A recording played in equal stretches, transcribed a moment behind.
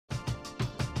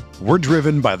We're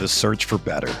driven by the search for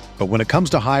better. But when it comes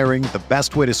to hiring, the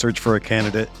best way to search for a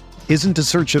candidate isn't to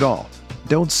search at all.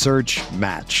 Don't search,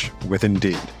 match with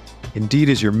Indeed. Indeed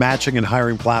is your matching and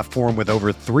hiring platform with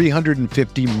over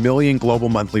 350 million global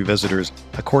monthly visitors,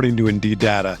 according to Indeed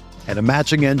data, and a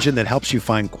matching engine that helps you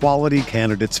find quality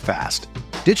candidates fast.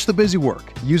 Ditch the busy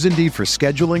work. Use Indeed for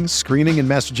scheduling, screening, and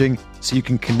messaging so you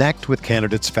can connect with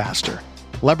candidates faster.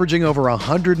 Leveraging over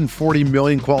 140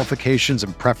 million qualifications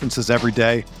and preferences every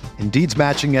day, Indeed's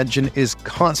matching engine is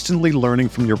constantly learning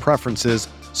from your preferences,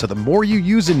 so the more you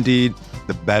use Indeed,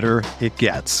 the better it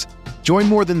gets. Join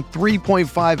more than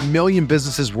 3.5 million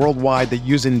businesses worldwide that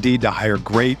use Indeed to hire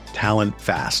great talent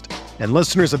fast. And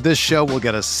listeners of this show will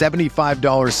get a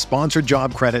 $75 sponsored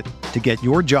job credit to get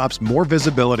your jobs more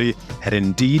visibility at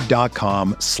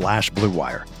Indeed.com/Blue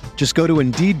Wire. Just go to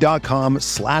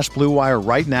Indeed.com/Blue Wire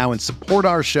right now and support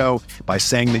our show by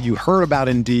saying that you heard about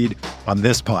Indeed on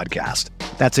this podcast.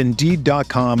 That's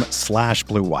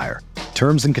Indeed.com/Blue Wire.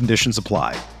 Terms and conditions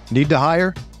apply. Need to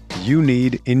hire? You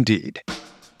need Indeed.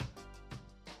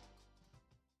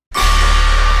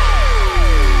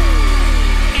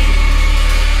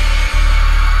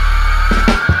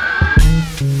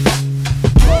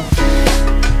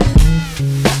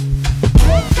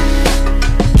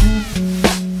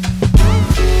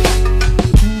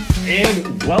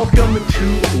 Welcome to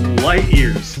Light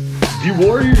Years. The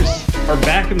Warriors are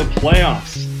back in the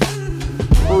playoffs.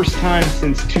 First time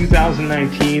since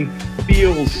 2019.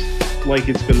 Feels like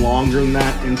it's been longer than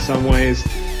that in some ways.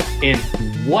 And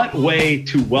what way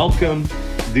to welcome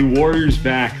the Warriors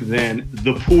back than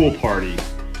the pool party?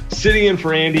 Sitting in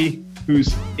for Andy,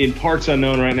 who's in parts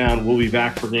unknown right now and will be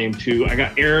back for game 2. I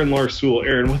got Aaron Larsoul.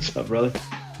 Aaron, what's up, brother?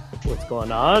 What's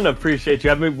going on? Appreciate you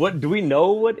having me. What do we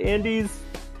know? What Andy's?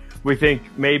 We think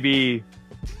maybe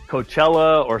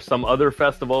Coachella or some other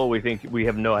festival. We think we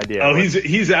have no idea. Oh,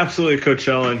 he's absolutely at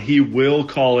Coachella, and he will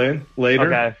call in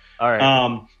later. Okay, all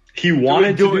right. He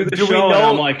wanted to do the show,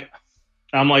 and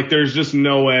I'm like, there's just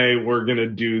no way we're gonna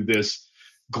do this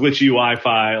glitchy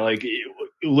Wi-Fi. Like,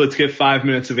 let's get 5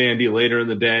 minutes of Andy later in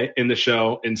the day in the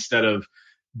show instead of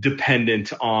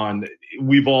dependent on.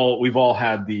 We've all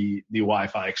had the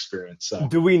Wi-Fi experience. So.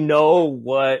 Do we know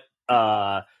what?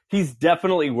 He's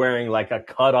definitely wearing like a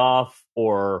cutoff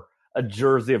or a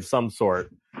jersey of some sort.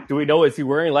 Do we know? Is he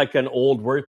wearing like an old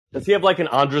word? Does he have like an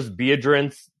Andres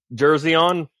Biedrins jersey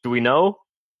on? Do we know?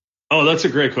 Oh, that's a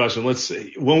great question. Let's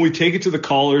see. When we take it to the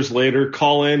callers later,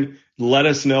 call in, let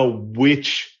us know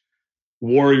which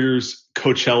Warriors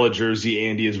Coachella jersey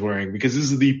Andy is wearing, because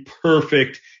this is the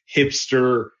perfect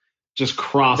hipster just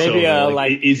crossover. Maybe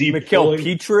like is he Mikhail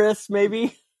Petrus,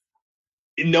 maybe?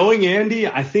 Knowing Andy,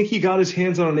 I think he got his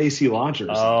hands on an AC Law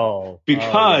jersey.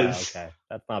 Because yeah, okay.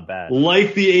 That's not bad.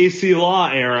 Like the AC Law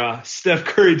era, Steph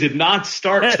Curry did not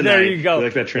start tonight. There you go. You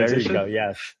like that transition? There you go,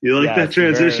 yes. You like that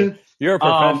transition? You're a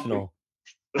professional.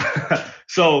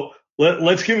 So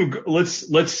let's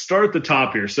start at the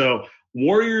top here. So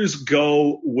Warriors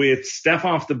go with Steph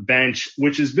off the bench,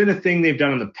 which has been a thing they've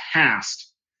done in the past.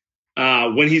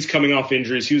 When he's coming off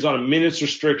injuries, he was on a minutes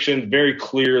restriction. Very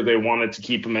clear they wanted to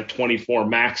keep him at 24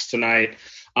 max tonight.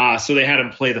 So they had him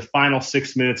play the final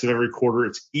 6 minutes of every quarter.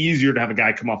 It's easier to have a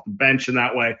guy come off the bench in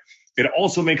that way. It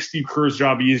also makes Steve Kerr's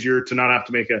job easier to not have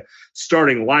to make a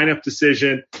starting lineup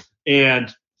decision.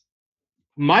 And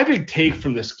my big take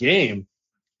from this game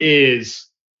is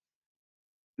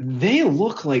they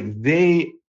look like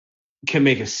they can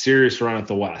make a serious run at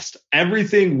the West.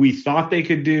 Everything we thought they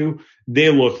could do, they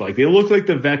look like. They look like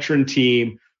the veteran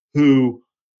team who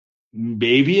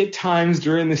maybe at times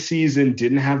during the season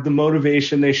didn't have the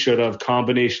motivation they should have,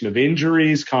 combination of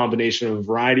injuries, combination of a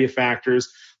variety of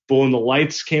factors. But when the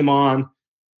lights came on,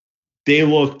 they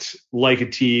looked like a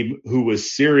team who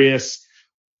was serious.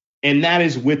 And that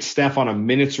is with Steph on a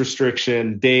minutes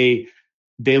restriction. They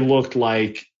looked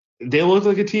like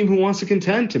a team who wants to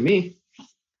contend to me.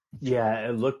 Yeah,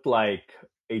 it looked like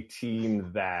a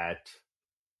team that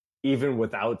even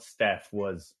without Steph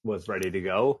was ready to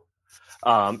go.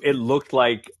 It looked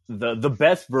like the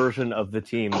best version of the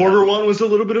team. Quarter one was a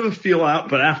little bit of a feel out,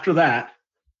 but after that,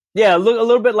 yeah, a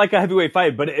little bit like a heavyweight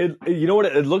fight. But you know what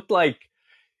it looked like?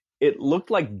 It looked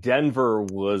like Denver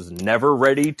was never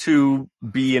ready to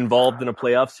be involved in a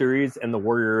playoff series, and the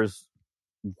Warriors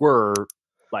were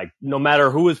like, no matter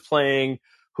who is playing,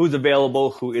 who's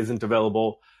available, who isn't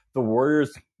available, the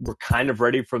Warriors were kind of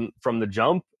ready from the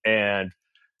jump, and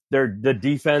the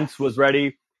defense was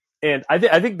ready. And I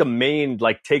think the main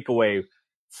like takeaway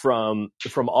from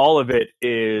all of it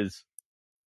is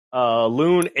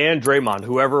Loon and Draymond,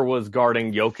 whoever was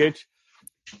guarding Jokic,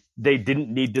 they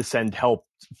didn't need to send help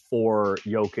for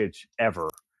Jokic ever.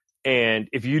 And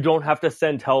if you don't have to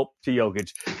send help to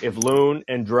Jokic, if Loon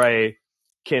and Dre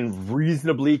can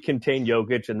reasonably contain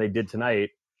Jokic, and they did tonight,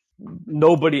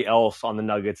 nobody else on the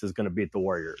Nuggets is going to beat the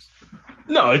Warriors.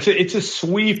 No, it's a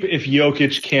sweep if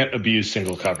Jokic can't abuse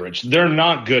single coverage. They're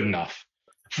not good enough.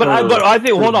 But I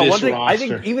think, hold on, one thing. Roster. I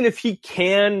think even if he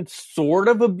can sort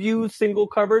of abuse single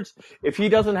coverage, if he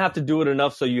doesn't have to do it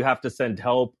enough, so you have to send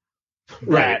help,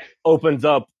 that opens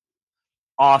up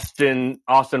Austin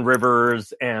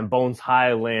Rivers and Bones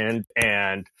Highland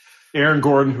and Aaron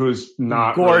Gordon, who's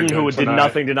not Gordon, really who did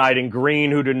nothing tonight, and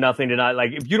Green, who did nothing tonight.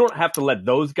 Like, if you don't have to let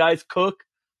those guys cook,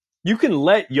 you can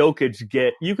let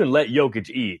Jokic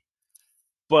eat.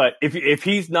 But if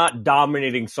he's not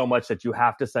dominating so much that you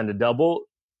have to send a double,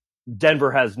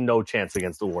 Denver has no chance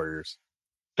against the Warriors.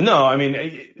 No, I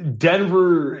mean,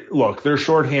 Denver, look, they're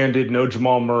shorthanded. No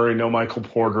Jamal Murray, no Michael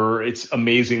Porter. It's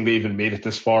amazing they even made it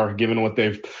this far, given what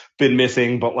they've been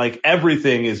missing. But, like,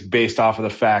 everything is based off of the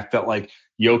fact that, like,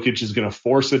 Jokic is going to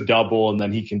force a double, and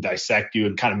then he can dissect you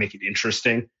and kind of make it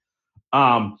interesting.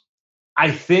 I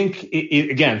think,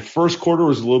 again, first quarter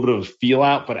was a little bit of a feel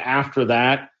out, but after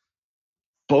that,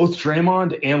 both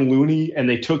Draymond and Looney, and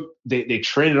they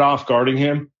traded off guarding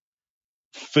him.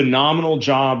 Phenomenal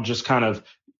job, just kind of.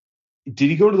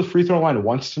 Did he go to the free throw line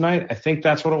once tonight? I think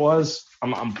that's what it was.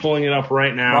 I'm pulling it up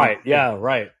right now. Right. Yeah.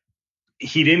 Right.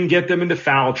 He didn't get them into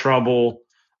foul trouble.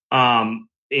 And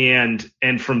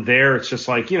from there, it's just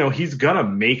like, he's going to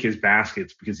make his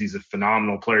baskets because he's a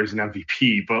phenomenal player. He's an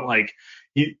MVP. But, like,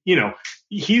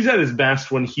 he's at his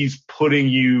best when he's putting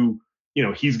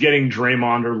he's getting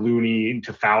Draymond or Looney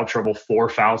into foul trouble, 4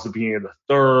 fouls at the beginning of the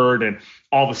third, and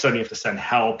all of a sudden you have to send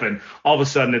help, and all of a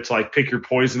sudden it's like pick your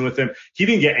poison with him. He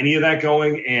didn't get any of that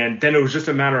going, and then it was just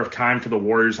a matter of time for the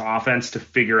Warriors offense to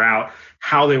figure out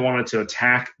how they wanted to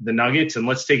attack the Nuggets, and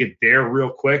let's take it there real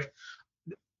quick.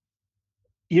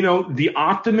 The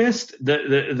optimist,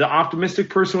 the optimistic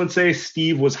person would say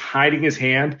Steve was hiding his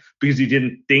hand because he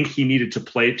didn't think he needed to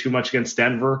play it too much against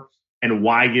Denver, and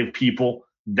why give people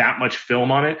that much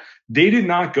film on it. They did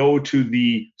not go to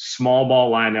the small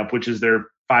ball lineup, which is their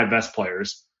 5 best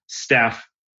players: Steph,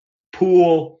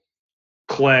 Poole,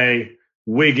 Clay,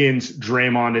 Wiggins,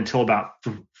 Draymond, until about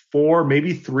 4,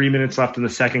 maybe 3 minutes left in the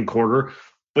second quarter.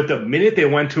 But the minute they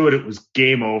went to it, it was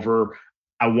game over.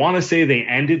 I want to say they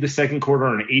ended the second quarter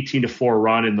on an 18-4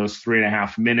 run in those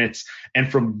 3.5 minutes.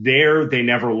 And from there, they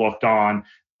never looked on.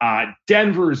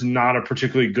 Denver is not a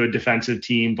particularly good defensive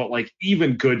team, but, like,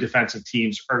 even good defensive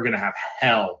teams are going to have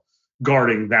hell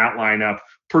guarding that lineup,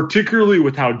 particularly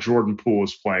with how Jordan Poole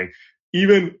is playing.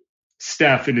 Even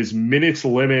Steph, in his minutes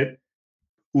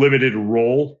limited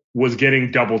role, was getting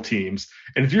double teams.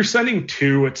 And if you're sending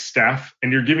 2 at Steph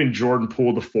and you're giving Jordan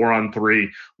Poole the 4-on-3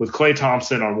 with Klay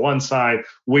Thompson on one side,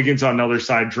 Wiggins on the other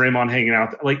side, Draymond hanging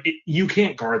out, you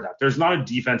can't guard that. There's not a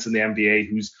defense in the NBA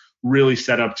who's really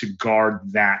set up to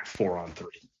guard that 4-on-3.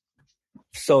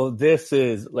 So this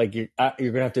is like, you're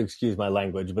going to have to excuse my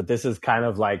language, but this is kind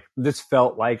of like, this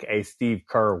felt like a Steve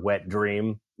Kerr wet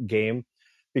dream game,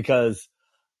 because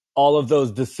all of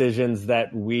those decisions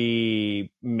that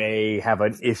we may have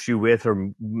an issue with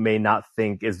or may not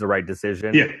think is the right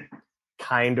decision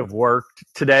kind of worked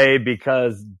today,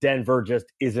 because Denver just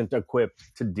isn't equipped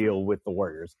to deal with the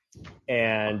Warriors.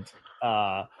 And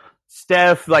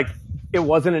Steph, like, it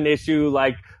wasn't an issue.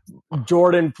 Like,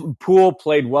 Jordan Poole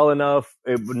played well enough.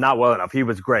 Not well enough. He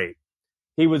was great.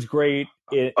 He looked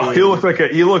like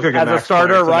a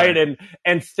starter, right?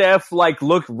 And Steph, like,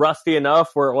 looked rusty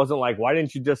enough where it wasn't like, why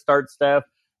didn't you just start Steph?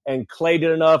 And Clay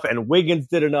did enough, and Wiggins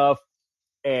did enough,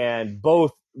 and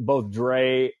both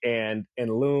Dre and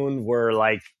Loon were,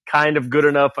 like, kind of good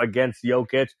enough against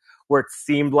Jokic, where it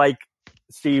seemed like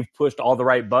Steve pushed all the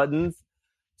right buttons.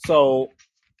 So,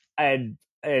 and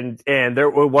there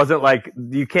wasn't like,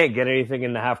 you can't get anything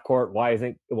in the half court. Why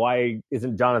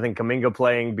isn't Jonathan Kuminga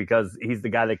playing? Because he's the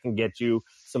guy that can get you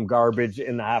some garbage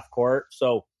in the half court.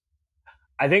 So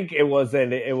I think it was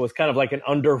kind of like an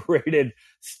underrated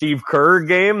Steve Kerr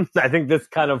game. I think this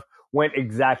kind of went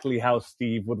exactly how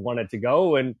Steve would want it to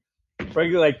go. And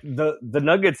frankly, like, the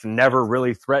Nuggets never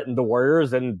really threatened the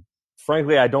Warriors. And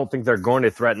frankly, I don't think they're going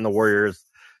to threaten the Warriors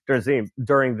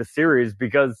during the series,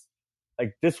 because,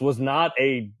 like, this was not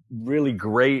a really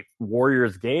great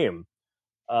Warriors game.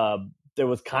 There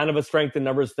was kind of a strength in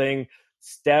numbers thing.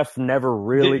 Steph never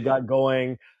really got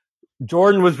going.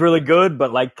 Jordan was really good,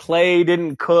 but, like, Clay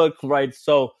didn't cook, right?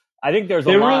 So I think there's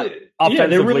a lot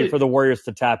offensively for the Warriors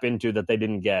to tap into that they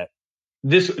didn't get.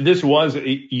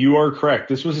 You are correct.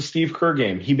 This was a Steve Kerr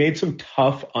game. He made some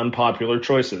tough, unpopular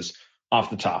choices off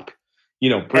the top.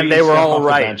 And they were all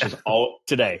right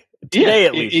today. Today,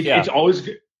 at least. It's always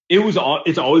good.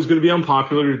 It's always going to be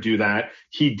unpopular to do that.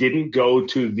 He didn't go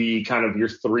to the kind of your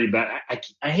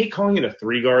I hate calling it a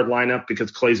 3-guard lineup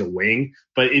because Clay's a wing,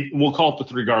 but we'll call it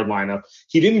the 3-guard lineup.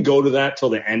 He didn't go to that till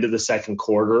the end of the second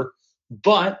quarter,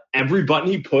 but every button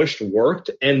he pushed worked,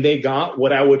 and they got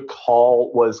what I would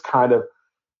call was kind of,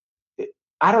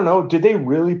 I don't know, did they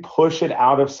really push it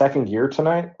out of second gear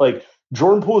tonight? Like,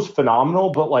 Jordan Poole is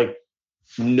phenomenal, but like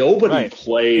nobody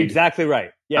played exactly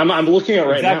right. Yeah, I'm looking at it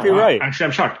right exactly now. Right. Actually,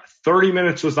 I'm shocked. 30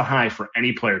 minutes was the high for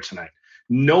any player tonight.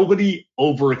 Nobody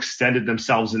overextended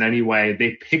themselves in any way.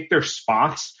 They picked their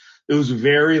spots. It was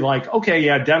very like, okay,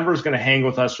 yeah, Denver's going to hang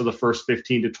with us for the first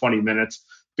 15 to 20 minutes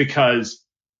because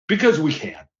we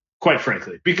can, quite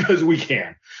frankly, because we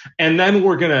can. And then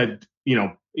we're going to,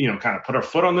 kind of put our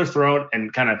foot on their throat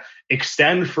and kind of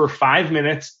extend for 5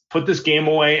 minutes, put this game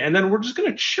away, and then we're just going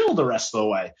to chill the rest of the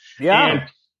way. Yeah.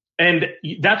 And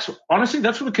that's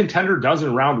what a contender does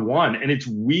in round one. And it's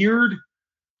weird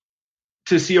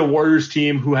to see a Warriors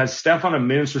team who has Steph on a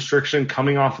minutes restriction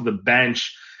coming off of the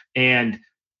bench, and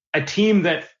a team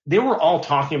that they were all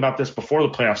talking about this before the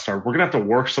playoffs started. We're going to have to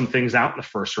work some things out in the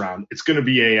first round. It's going to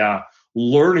be a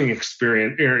learning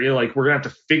experience. Like, we're going to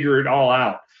have to figure it all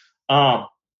out.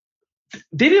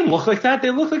 They didn't look like that.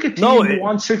 They look like a team who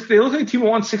won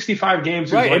 65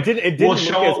 games. Right. Like, we'll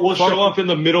show up in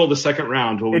the middle of the second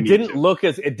round. It didn't look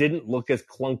as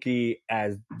clunky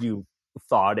as you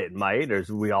thought it might, or as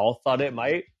we all thought it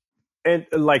might. And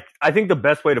like, I think the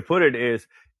best way to put it is,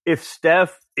 if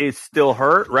Steph is still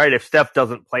hurt, right? If Steph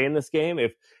doesn't play in this game,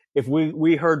 if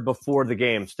we heard before the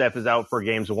game, Steph is out for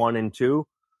games 1 and 2,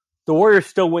 the Warriors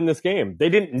still win this game. They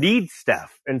didn't need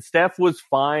Steph, and Steph was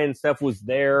fine. Steph was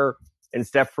there. And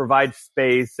Steph provides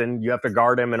space, and you have to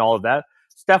guard him and all of that.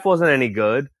 Steph wasn't any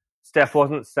good. Steph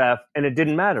wasn't Steph, and it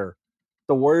didn't matter.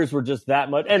 The Warriors were just that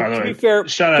much. And to be fair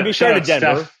to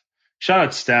Denver. Shout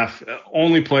out Steph.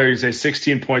 Only player who's a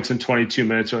 16 points in 22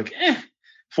 minutes. You're like,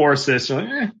 4 assists. You're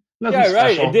like, nothing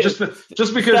special. Just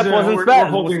because Steph wasn't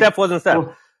Steph. Steph wasn't Steph.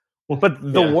 But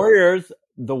the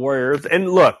Warriors,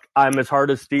 and look, I'm as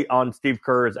hard on Steve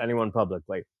Kerr as anyone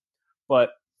publicly. But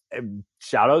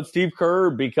shout out Steve Kerr,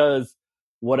 because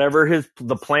whatever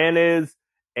the plan is,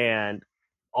 and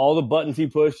all the buttons he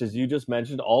pushed, as you just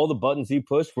mentioned, all the buttons he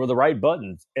pushed were the right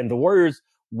buttons. And the Warriors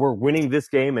were winning this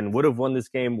game and would have won this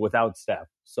game without Steph.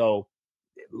 So,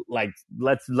 like,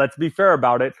 let's be fair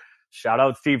about it. Shout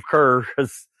out Steve Kerr,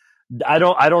 because I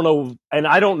don't know, and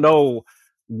I don't know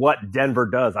what Denver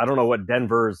does. I don't know what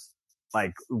Denver's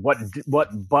like, what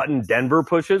button Denver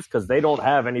pushes, because they don't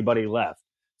have anybody left.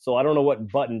 So I don't know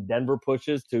what button Denver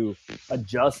pushes to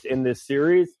adjust in this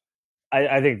series.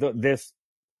 I think this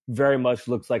very much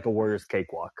looks like a Warriors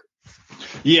cakewalk.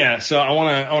 Yeah, so I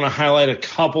want to highlight a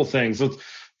couple things.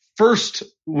 First,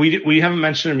 we haven't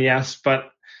mentioned him, yes,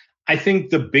 but I think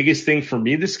the biggest thing for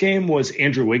me this game was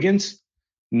Andrew Wiggins.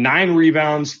 9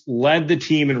 rebounds, led the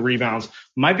team in rebounds.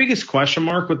 My biggest question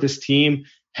mark with this team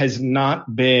has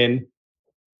not been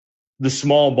the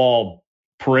small ball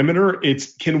perimeter.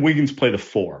 It's, can Wiggins play the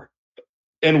 4?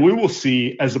 And we will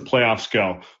see as the playoffs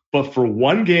go. But for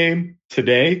one game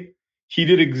today, he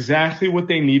did exactly what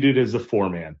they needed as the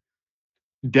 4-man.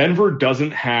 Denver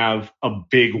doesn't have a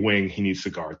big wing he needs to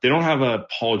guard. They don't have a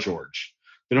Paul George.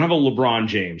 They don't have a LeBron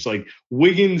James. Like,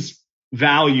 Wiggins'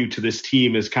 value to this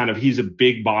team is kind of, he's a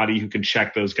big body who can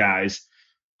check those guys.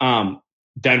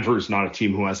 Denver's not a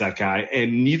team who has that guy.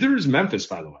 And neither is Memphis,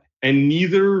 by the way. And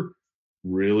neither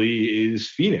really is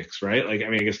Phoenix, right? Like, I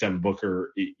mean, I guess Devin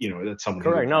Booker, that's someone.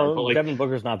 Correct. No, like, Devin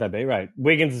Booker's not that big, right?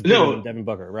 Wiggins is bigger than Devin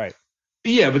Booker, right?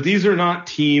 Yeah, but these are not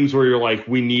teams where you're like,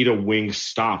 we need a wing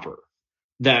stopper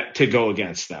to go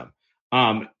against them.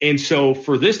 And so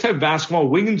for this type of basketball,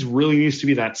 Wiggins really needs to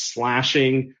be that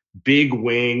slashing big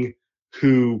wing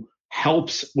who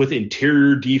helps with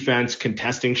interior defense,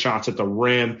 contesting shots at the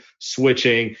rim,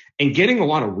 switching, and getting a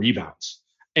lot of rebounds.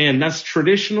 And that's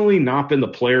traditionally not been the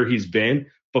player he's been.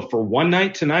 But for one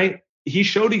night tonight, he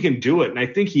showed he can do it. And I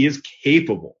think he is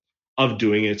capable of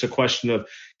doing it. It's a question of,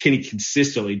 can he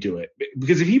consistently do it?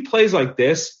 Because if he plays like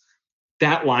this,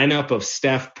 that lineup of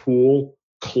Steph, Poole,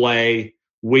 Clay,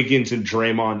 Wiggins, and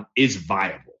Draymond is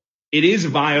viable. It is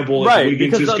viable. Right, if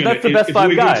Wiggins because that's the best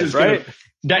 5 guys, right?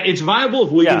 It's viable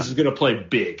if Wiggins is going to play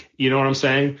big. You know what I'm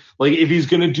saying? Like, if he's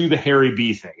going to do the Harry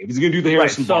B thing, if he's going to do the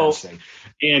Harrison Barnes thing.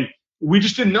 And we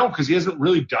just didn't know because he hasn't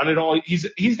really done it all.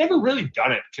 He's never really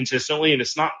done it consistently, and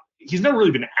he's never really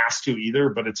been asked to either,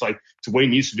 but it's like, it's what he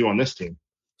needs to do on this team.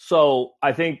 So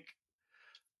I think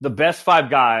the best 5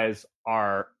 guys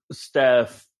are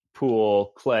Steph,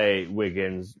 Poole, Clay,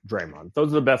 Wiggins, Draymond. Those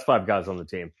are the best 5 guys on the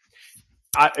team.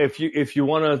 If you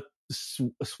want to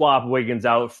swap Wiggins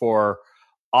out for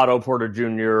Otto Porter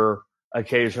Jr.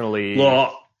 occasionally.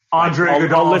 Well, Andre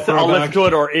Iguodala, I'll listen to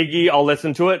it, or Iggy, I'll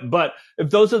listen to it. But if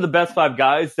those are the best 5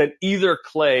 guys, then either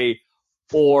Clay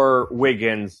or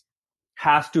Wiggins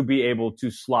has to be able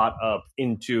to slot up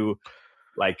into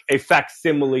like a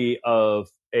facsimile of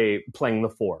playing the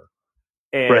 4.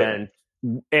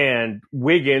 And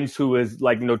Wiggins, who is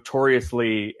like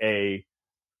notoriously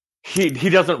he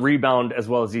doesn't rebound as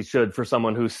well as he should for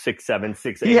someone who's 6'7",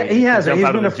 6'8". Yeah, he has.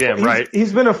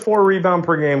 He's been a 4 rebound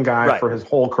per game guy for his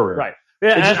whole career. Right.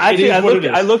 Yeah, and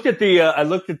I looked at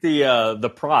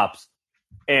the props,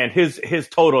 and his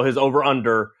total, his over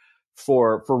under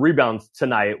for rebounds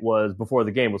tonight was before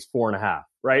the game was 4.5.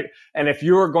 Right. And if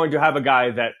you're going to have a guy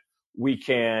that we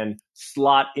can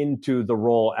slot into the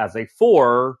role as a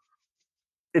 4,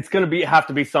 it's going to have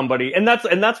to be somebody, and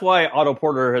that's why Otto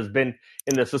Porter has been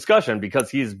in this discussion, because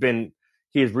he has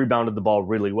rebounded the ball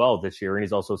really well this year, and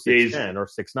he's also 6'10" or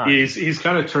 6'9". He's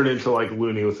kind of turned into like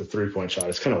Looney with a 3-point shot.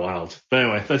 It's kind of wild. But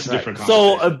anyway, that's a different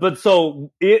conversation.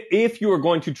 So if you are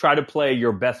going to try to play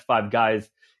your best 5 guys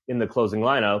in the closing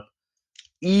lineup,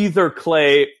 either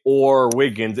Clay or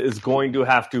Wiggins is going to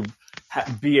have to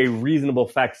be a reasonable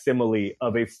facsimile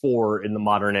of a 4 in the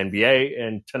modern NBA.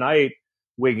 And tonight,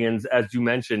 Wiggins, as you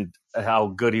mentioned, how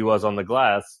good he was on the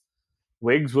glass,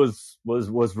 Wiggs was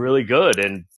really good.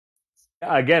 And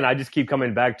again, I just keep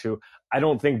coming back to, I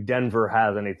don't think Denver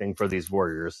has anything for these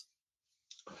Warriors.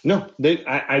 No,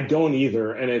 I don't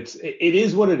either. And it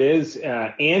is what it is.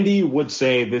 Andy would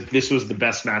say that this was the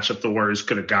best matchup the Warriors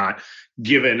could have got,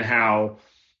 given how,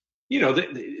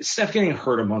 Steph getting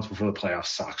hurt a month before the playoffs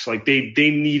sucks. Like they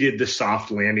needed the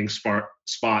soft landing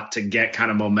spot to get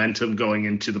kind of momentum going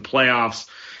into the playoffs.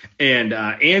 And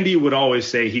Andy would always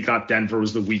say he thought Denver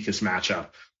was the weakest matchup,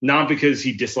 not because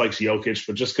he dislikes Jokic,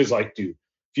 but just because, like, dude,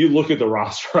 if you look at the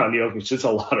roster on Jokic, it's a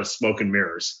lot of smoke and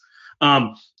mirrors.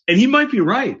 And he might be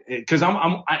right, because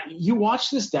you watch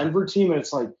this Denver team and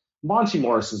it's like Monty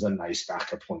Morris is a nice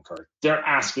backup point guard. They're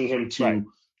asking him to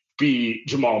be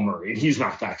Jamal Murray, and he's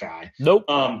not that guy. Nope.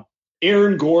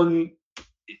 Aaron Gordon,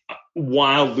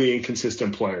 wildly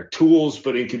inconsistent player. Tools,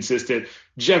 but inconsistent.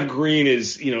 Jeff Green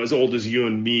is, as old as you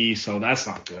and me, so that's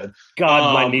not good.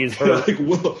 God, my knees hurt.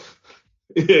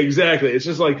 Yeah, exactly.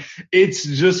 It's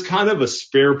just kind of a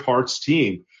spare parts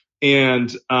team,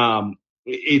 and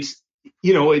it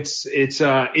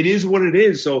is what it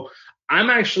is. So I'm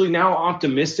actually now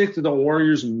optimistic that the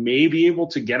Warriors may be able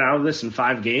to get out of this in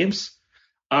 5 games.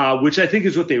 Which I think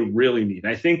is what they really need.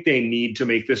 I think they need to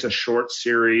make this a short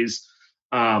series,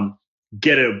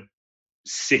 get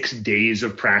 6 days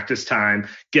of practice time,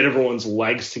 get everyone's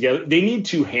legs together. They need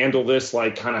to handle this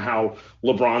like kind of how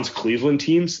LeBron's Cleveland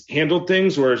teams handled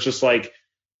things, where it's just like,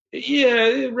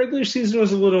 yeah, regular season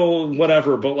was a little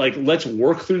whatever, but like, let's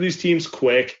work through these teams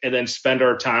quick and then spend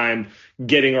our time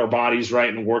getting our bodies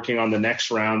right and working on the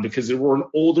next round, because we're an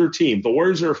older team. The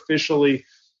Warriors are officially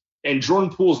 – and Jordan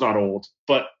Poole's not old,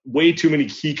 but way too many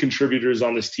key contributors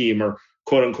on this team are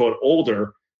quote unquote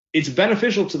older. It's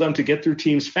beneficial to them to get through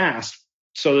teams fast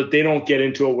so that they don't get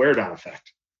into a wear down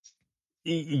effect.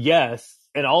 Yes.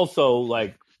 And also,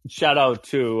 like, shout out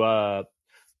to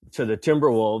the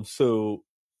Timberwolves, who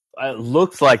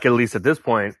looks like, at least at this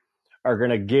point, are going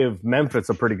to give Memphis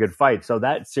a pretty good fight. So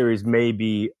that series may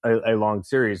be a long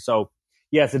series. So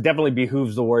yes, it definitely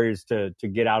behooves the Warriors to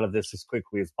get out of this as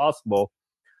quickly as possible,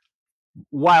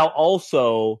 while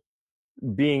also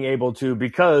being able to,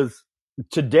 because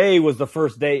today was the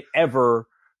first game ever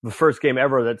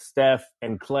that Steph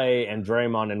and Clay and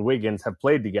Draymond and Wiggins have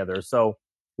played together. So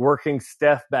working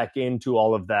Steph back into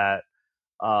all of that,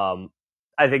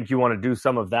 I think you want to do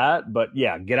some of that. But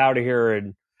yeah, get out of here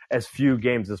in as few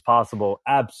games as possible.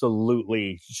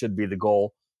 Absolutely should be the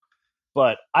goal.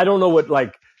 But I don't know what,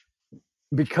 like,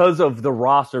 because of the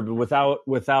roster, but without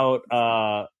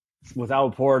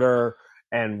Porter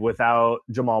and without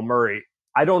Jamal Murray,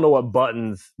 I don't know what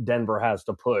buttons Denver has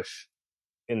to push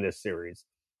in this series.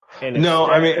 And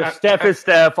if Steph is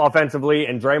Steph offensively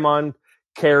and Draymond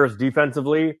cares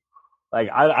defensively, like,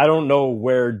 I don't know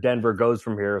where Denver goes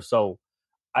from here. So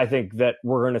I think that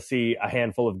we're going to see a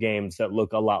handful of games that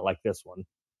look a lot like this one.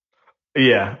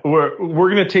 Yeah, we're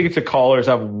going to take it to callers.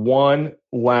 I have one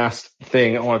last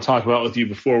thing I want to talk about with you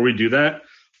before we do that.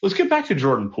 Let's get back to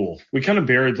Jordan Poole. We kind of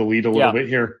buried the lead a little bit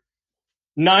here.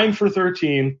 9 for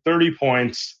 13, 30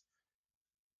 points.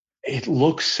 It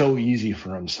looks so easy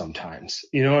for him sometimes.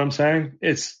 You know what I'm saying?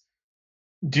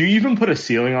 Do you even put a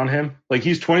ceiling on him? Like,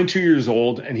 he's 22 years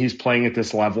old and he's playing at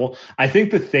this level. I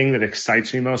think the thing that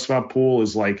excites me most about Poole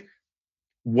is, like,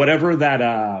 whatever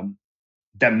that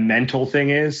that mental thing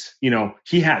is,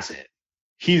 he has it.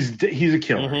 He's a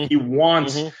killer. Mm-hmm.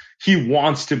 He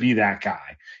wants to be that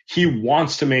guy. He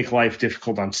wants to make life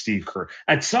difficult on Steve Kerr.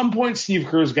 At some point, Steve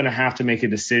Kerr is going to have to make a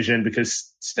decision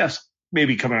because Steph's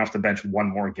maybe coming off the bench one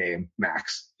more game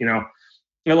max.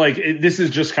 This is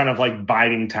just kind of like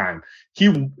biding time.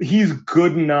 He's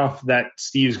good enough that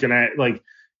Steve's going to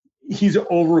he's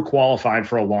overqualified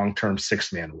for a long-term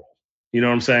 6-man role. You know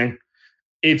what I'm saying?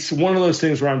 It's one of those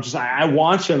things where I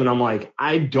watch him and I'm like,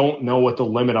 I don't know what the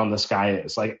limit on this guy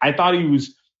is. Like, I thought he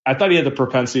had the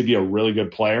propensity to be a really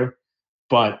good player,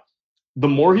 but the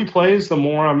more he plays, the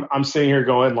more I'm sitting here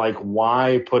going like,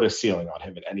 why put a ceiling on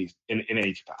him in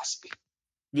any capacity?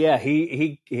 Yeah,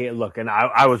 he look, and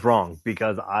I was wrong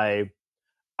because I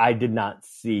did not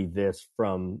see this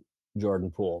from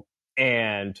Jordan Poole.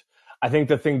 And I think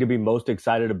the thing to be most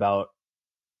excited about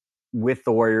with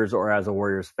the Warriors or as a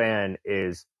Warriors fan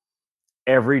is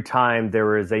every time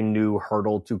there is a new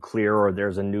hurdle to clear or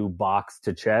there's a new box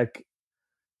to check,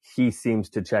 he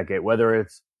seems to check it. Whether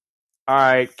it's, all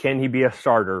right, can he be a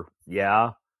starter?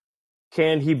 Yeah.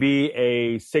 Can he be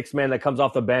a 6-man that comes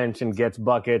off the bench and gets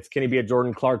buckets? Can he be a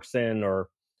Jordan Clarkson or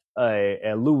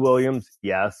a Lou Williams?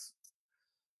 Yes.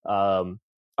 All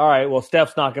right, well,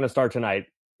 Steph's not going to start tonight.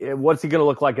 What's he going to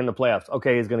look like in the playoffs?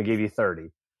 Okay, he's going to give you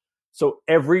 30. So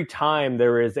every time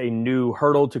there is a new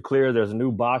hurdle to clear, there's a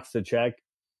new box to check,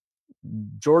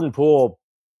 Jordan Poole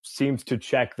seems to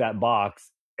check that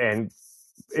box, and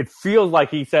it feels like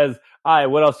he says, all right,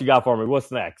 what else you got for me?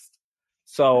 What's next?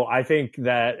 So I think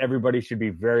that everybody should be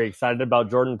very excited about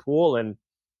Jordan Poole. And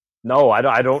no, I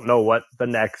don't know what the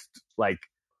next,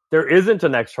 there isn't a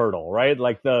next hurdle, right?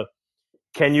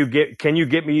 Can you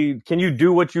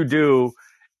do what you do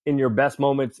in your best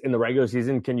moments in the regular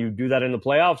season? Can you do that in the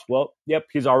playoffs? Well, yep,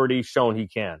 he's already shown he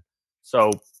can.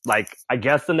 So, I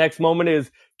guess the next moment is,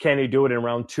 can he do it in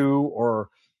round 2 or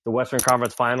the Western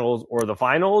Conference Finals or the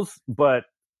finals? But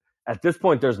at this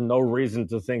point, there's no reason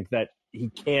to think that he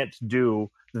can't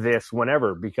do this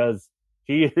whenever, because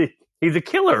he's a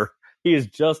killer. He is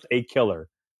just a killer.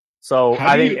 So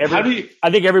I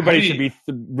think everybody should be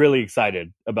really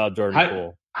excited about Jordan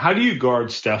Poole. How do you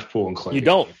guard Steph, Poole, and Clay? You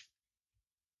don't.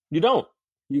 You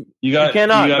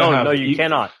cannot. You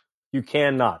cannot. You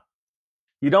cannot.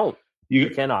 You don't. You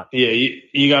cannot. Yeah,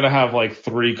 you got to have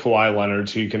 3 Kawhi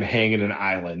Leonards who you can hang in an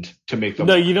island to make them.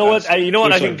 No, you know what? I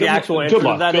think the actual answer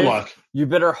to that is you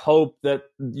better hope that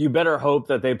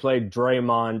they play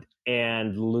Draymond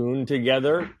and Loon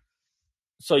together.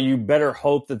 So you better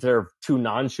hope that they're 2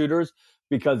 non-shooters,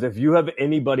 because if you have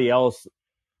anybody else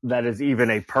that is even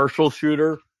a partial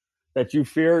shooter that you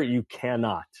fear, you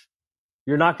cannot.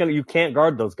 You can't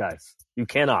guard those guys. You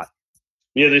cannot.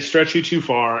 Yeah, they stretch you too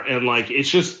far, and it's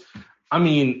just,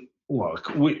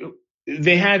 look,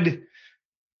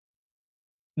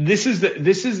 this is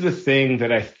the thing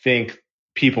that I think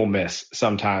people miss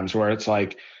sometimes, where it's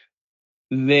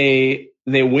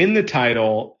they win the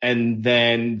title and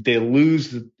then they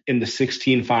lose in the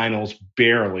 16 finals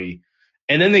barely,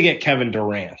 and then they get Kevin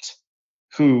Durant,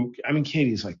 who,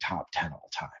 KD's top 10 all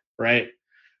time, right?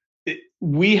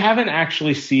 We haven't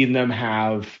actually seen them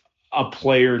have a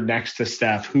player next to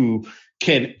Steph who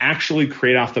can actually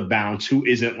create off the bounce, who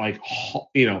isn't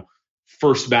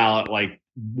first ballot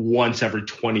once every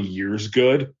 20 years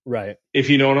good. Right.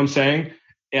 If you know what I'm saying.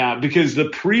 Yeah, because the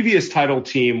previous title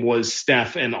team was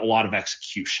Steph and a lot of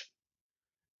execution.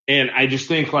 And I just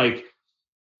think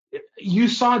you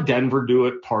saw Denver do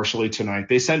it partially tonight.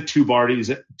 They sent two bodies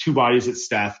at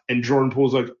Steph, and Jordan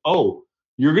Poole's oh,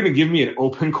 you're going to give me an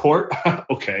open court?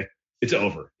 Okay, it's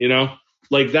over.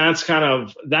 That's kind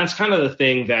of the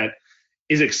thing that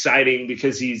is exciting,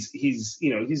 because he's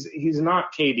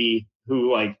not KD,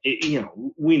 who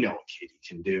we know what KD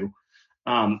can do.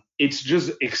 It's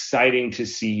just exciting to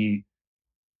see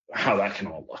how that can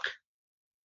all look.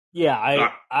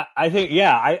 Yeah, I think,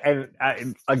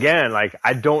 I again,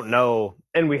 I don't know,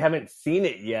 and we haven't seen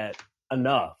it yet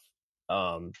enough.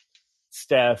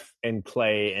 Steph and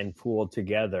Clay and Poole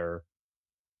together.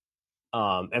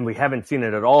 And we haven't seen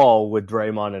it at all with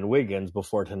Draymond and Wiggins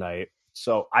before tonight.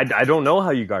 So I don't know how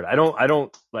you guard. I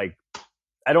don't.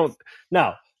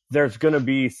 Now there's going to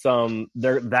be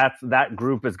that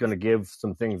group is going to give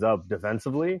some things up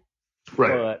defensively.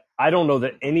 Right. But I don't know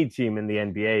that any team in the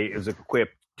NBA is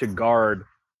equipped to guard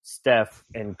Steph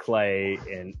and Clay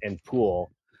and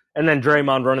Poole. And then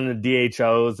Draymond running the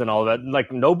DHOs and all that.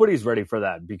 Nobody's ready for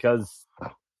that, because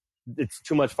it's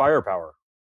too much firepower.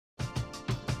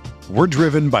 We're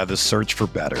driven by the search for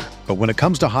better. But when it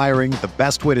comes to hiring, the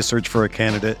best way to search for a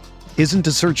candidate isn't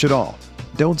to search at all.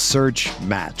 Don't search,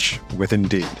 match with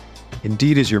Indeed.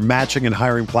 Indeed is your matching and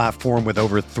hiring platform with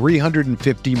over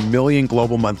 350 million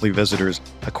global monthly visitors,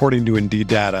 according to Indeed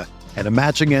data, and a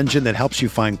matching engine that helps you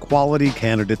find quality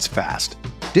candidates fast.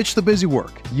 Ditch the busy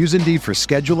work. Use Indeed for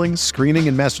scheduling, screening,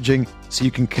 and messaging so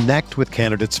you can connect with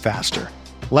candidates faster.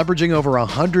 Leveraging over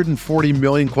 140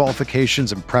 million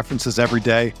qualifications and preferences every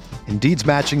day, Indeed's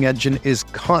matching engine is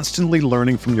constantly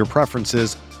learning from your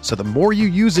preferences, so the more you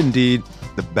use Indeed,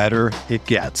 the better it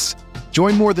gets.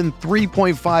 Join more than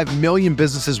 3.5 million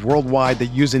businesses worldwide that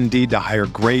use Indeed to hire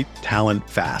great talent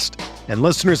fast. And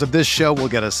listeners of this show will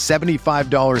get a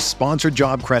 $75 sponsored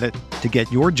job credit to get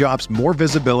your jobs more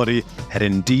visibility at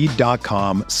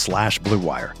Indeed.com/Blue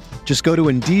Wire. Just go to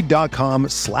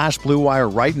Indeed.com/Blue Wire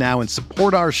right now and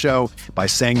support our show by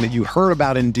saying that you heard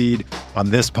about Indeed on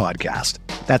this podcast.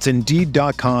 That's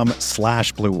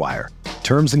Indeed.com/Blue Wire.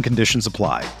 Terms and conditions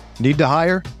apply. Need to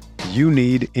hire? You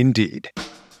need Indeed.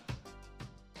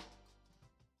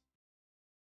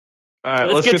 All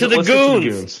right, let's get to the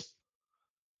goons.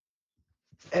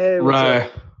 Hey,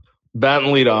 Ryan, bat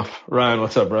and lead off. Ryan,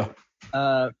 what's up, bro?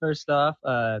 First off,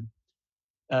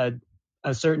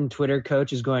 a certain Twitter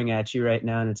coach is going at you right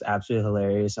now, and it's absolutely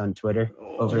hilarious on Twitter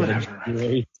over the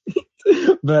January.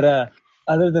 But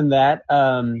other than that,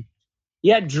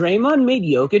 Draymond made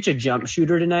Jokic a jump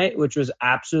shooter tonight, which was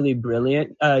absolutely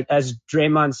brilliant. As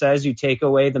Draymond says, you take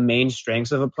away the main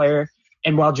strengths of a player,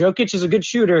 and while Jokic is a good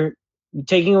shooter,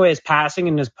 taking away his passing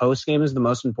and his post game is the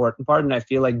most important part, and I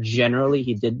feel like generally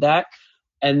he did that.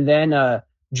 And then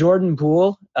Jordan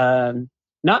Poole,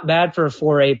 not bad for a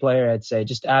 4A player, I'd say.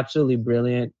 Just absolutely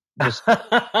brilliant. Just Is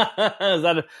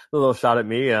that a little shot at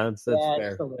me? Yeah, it's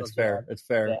fair. It's fair.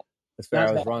 Yeah. It's fair.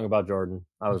 I was wrong about Jordan.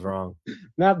 I was wrong.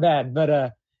 Not bad,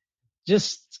 but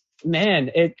just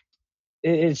man,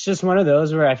 it's just one of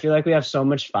those where I feel like we have so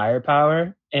much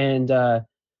firepower, and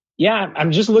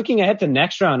I'm just looking ahead to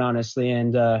next round, honestly,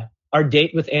 and our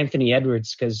date with Anthony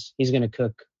Edwards, because he's going to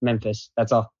cook Memphis.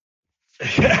 That's all.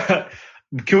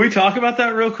 Can we talk about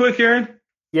that real quick, Aaron?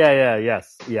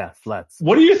 Yes, let's.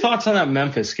 What are your thoughts on that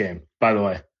Memphis game, by the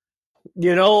way?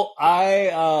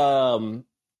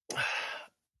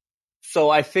 So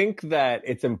I think that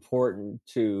it's important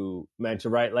to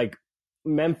mention, right? Like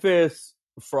Memphis,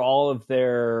 for all of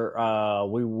their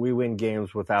we win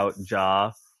games without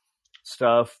Ja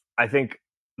stuff, I think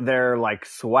their like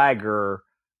swagger,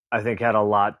 I think, had a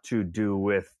lot to do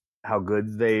with how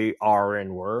good they are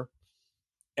and were.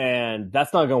 And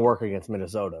that's not going to work against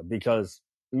Minnesota, because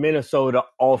Minnesota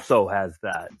also has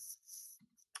that.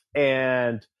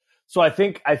 And so I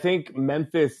think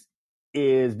Memphis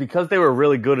is, because they were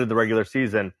really good in the regular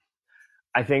season,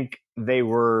 I think they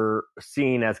were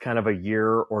seen as kind of a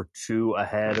year or two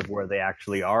ahead of where they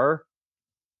actually are.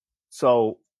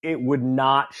 So it would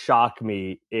not shock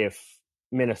me if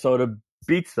Minnesota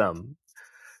beats them,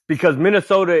 because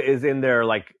Minnesota is in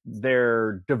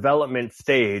their development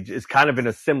stage is kind of in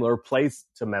a similar place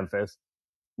to Memphis.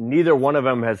 Neither one of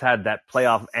them has had that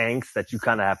playoff angst that you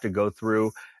kind of have to go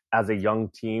through as a young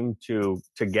team to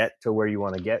get to where you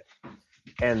want to get.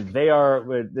 And they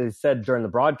said during the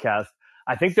broadcast,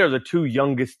 I think they're the two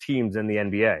youngest teams in the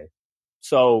NBA.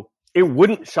 So it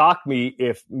wouldn't shock me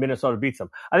if Minnesota beats them.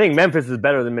 I think Memphis is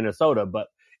better than Minnesota, but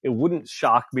it wouldn't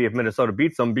shock me if Minnesota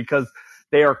beats them, because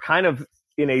they are kind of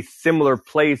in a similar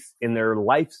place in their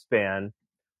lifespan.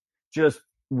 Just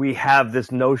we have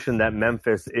this notion that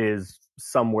Memphis is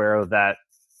somewhere that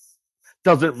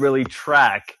doesn't really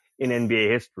track in NBA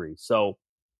history. So,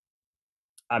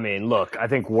 I mean, look, I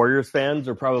think Warriors fans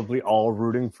are probably all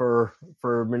rooting for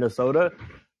Minnesota,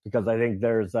 because I think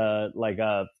there's not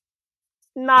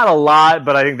a lot,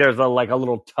 but I think there's a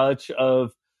little touch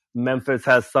of Memphis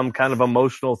has some kind of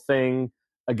emotional thing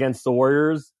against the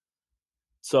Warriors.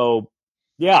 So,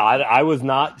 yeah, I was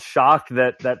not shocked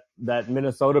that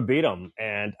Minnesota beat them,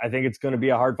 and I think it's going to be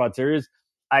a hard-fought series.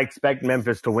 I expect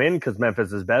Memphis to win because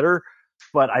Memphis is better,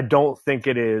 but I don't think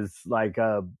it is I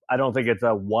don't think it's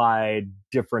a wide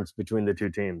difference between the two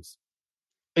teams.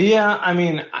 Yeah, I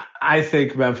mean, I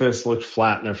think Memphis looked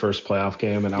flat in their first playoff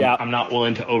game, and I'm not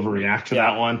willing to overreact to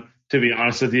that one, to be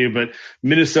honest with you. But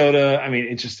Minnesota, I mean,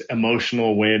 it's just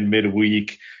emotional win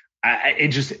midweek.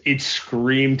 It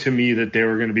screamed to me that they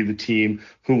were going to be the team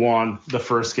who won the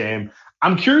first game.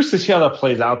 I'm curious to see how that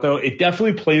plays out, though. It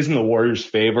definitely plays in the Warriors'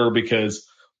 favor, because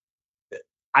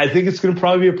I think it's going to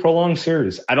probably be a prolonged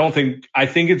series. I think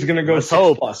it's going to go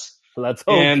 6+. Let's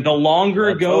hope. And the longer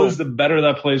it goes, the better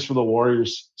that plays for the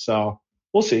Warriors. So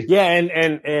we'll see. Yeah,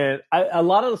 and a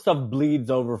lot of the stuff bleeds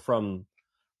over from,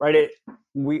 right?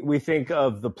 We think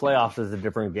of the playoffs as a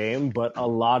different game, but a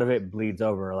lot of it bleeds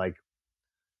over. Like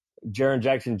Jaren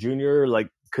Jackson Jr.,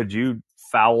 could you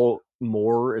foul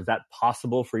more? Is that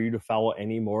possible for you to foul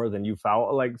any more than you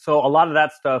foul? Like, so a lot of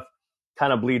that stuff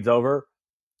kind of bleeds over.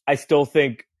 I still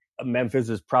think Memphis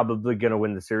is probably going to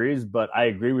win the series, but I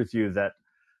agree with you that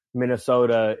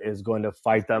Minnesota is going to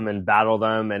fight them and battle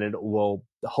them, and it will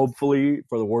hopefully,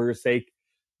 for the Warriors' sake,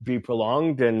 be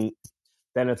prolonged. And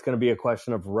then it's going to be a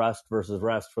question of rest versus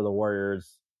rest for the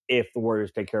Warriors if the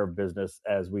Warriors take care of business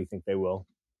as we think they will.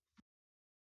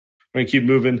 I'm going to keep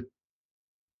moving.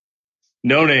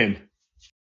 No name.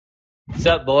 What's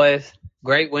up, boys?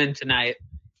 Great win tonight.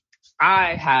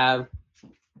 I have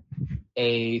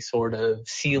a sort of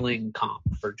ceiling comp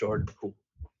for Jordan Poole.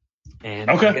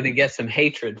 And I'm going to get some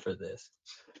hatred for this.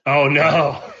 Oh,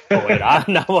 no.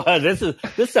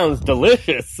 This sounds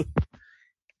delicious.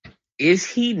 Is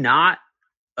he not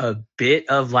a bit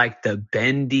of like the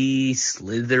bendy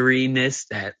slitheriness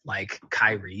that like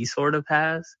Kyrie sort of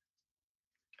has?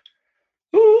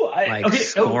 Ooh,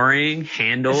 scoring,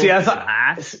 handle,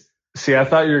 flash. See, I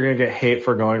thought you were going to get hate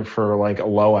for going for like a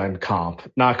low end comp,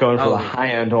 not going for the high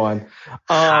end one.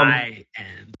 High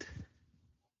end.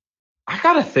 I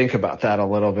got to think about that a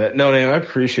little bit. No, I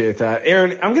appreciate that.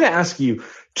 Aaron, I'm going to ask you,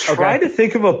 try to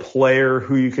think of a player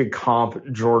who you could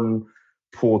comp Jordan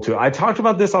Poole to. I talked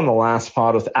about this on the last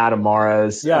pod with Adam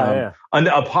Mares. A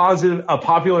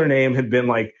popular name had been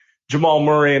like Jamal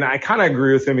Murray, and I kind of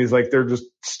agree with him. He's like, they're just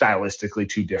stylistically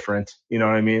too different. You know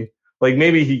what I mean? Like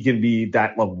maybe he can be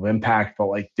that level of impact, but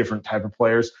like different type of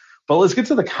players. But let's get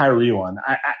to the Kyrie one.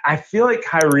 I feel like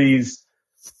Kyrie's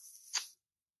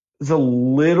is a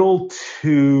little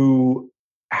too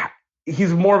 –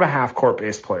 he's more of a half-court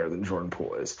based player than Jordan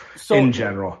Poole is in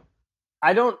general.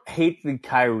 I don't hate the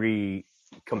Kyrie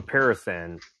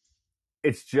comparison.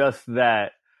 It's just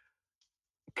that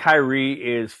Kyrie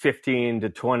is 15 to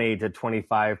 20 to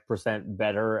 25%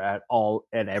 better at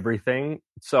everything.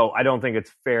 So I don't think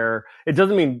it's fair. It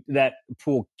doesn't mean that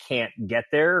Poole can't get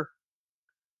there.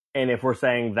 And if we're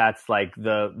saying that's like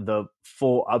the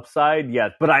full upside,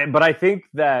 yes. But I think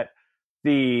that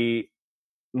the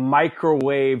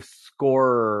microwave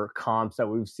scorer comps that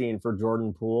we've seen for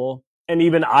Jordan Poole, and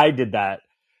even I did that,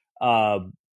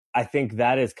 I think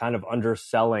that is kind of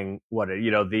underselling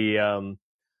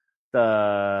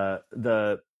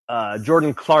the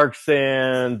Jordan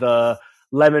Clarkson, the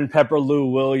Lemon Pepper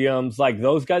Lou Williams, like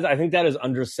those guys. I think that is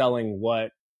underselling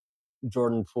what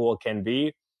Jordan Poole can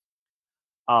be.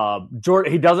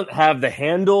 Jordan, he doesn't have the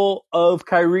handle of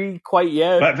Kyrie quite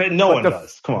yet. But no one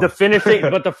does. Come on. The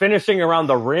finishing around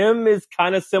the rim is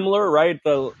kind of similar, right?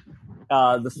 The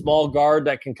small guard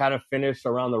that can kind of finish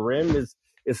around the rim is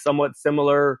somewhat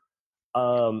similar.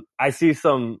 I see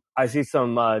some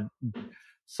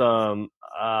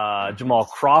Jamal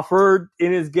Crawford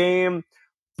in his game,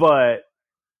 but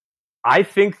I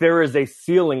think there is a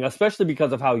ceiling, especially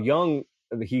because of how young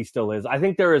he still is. I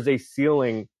think there is a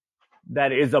ceiling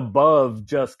that is above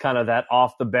just kind of that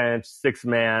off the bench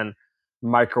 6-man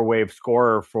microwave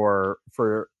scorer for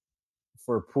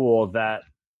Poole. That,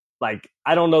 like,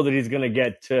 I don't know that he's going to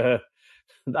get to.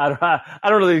 I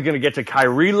don't know that he's going to get to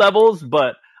Kyrie levels,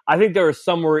 but I think there is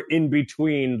somewhere in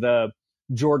between the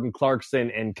Jordan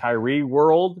Clarkson and Kyrie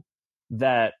world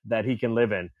that he can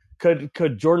live in.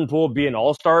 Could Jordan Poole be an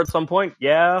all-star at some point?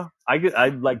 Yeah,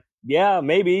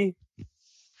 maybe.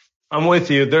 I'm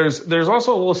with you. There's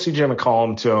also a little CJ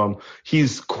McCollum to him.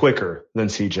 He's quicker than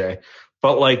CJ,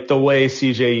 but like the way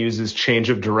CJ uses change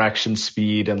of direction,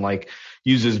 speed, and like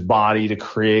uses body to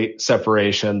create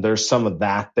separation, there's some of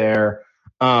that there.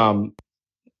 I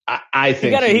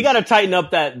think he got to tighten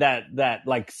up that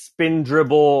like spin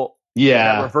dribble,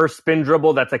 that reverse spin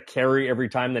dribble. That's a carry every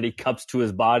time that he cups to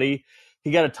his body.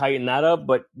 He got to tighten that up.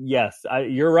 But yes,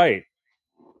 you're right.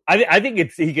 I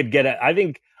think he could get it. I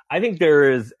think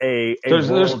there is a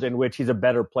world in which he's a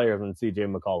better player than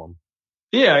CJ McCollum.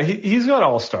 Yeah, he's got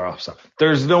all-star upside.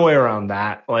 There's no way around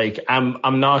that. Like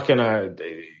I'm not gonna.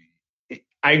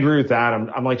 I agree with that.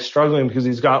 I'm like struggling because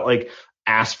he's got like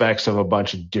aspects of a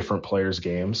bunch of different players'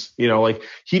 games. You know, like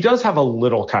he does have a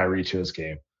little Kyrie to his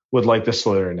game with like the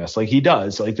slitheriness. Like he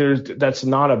does. Like that's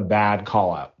not a bad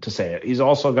call out to say it. He's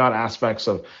also got aspects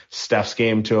of Steph's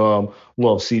game to him, a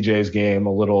little of CJ's game,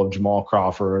 a little of Jamal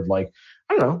Crawford. Like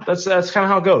I don't know. That's kind of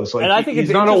how it goes. Like, and I think he's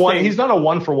not a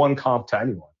 1-for-1 comp to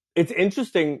anyone. It's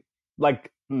interesting.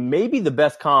 Like maybe the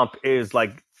best comp is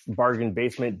like bargain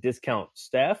basement discount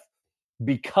Steph,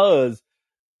 because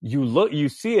you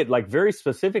see it like very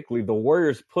specifically. The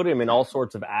Warriors put him in all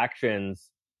sorts of actions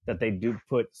that they do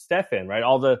put Steph in, right?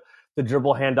 All the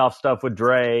dribble handoff stuff with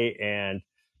Dre and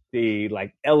the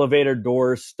like elevator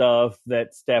door stuff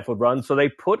that Steph would run. So they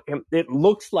put him. It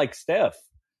looks like Steph.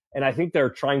 And I think they're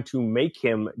trying to make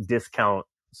him discount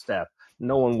Steph.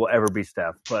 No one will ever be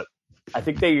Steph. But I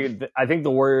think the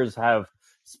Warriors have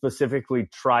specifically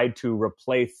tried to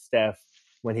replace Steph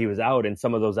when he was out in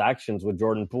some of those actions with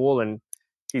Jordan Poole, and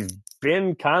he's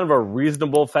been kind of a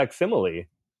reasonable facsimile.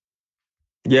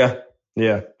 Yeah. All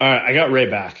right, I got Ray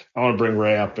back. I want to bring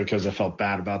Ray up because I felt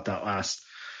bad about that last.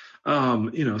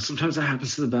 Sometimes that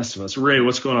happens to the best of us. Ray,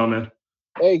 what's going on, man?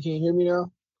 Hey, can you hear me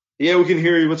now? Yeah, we can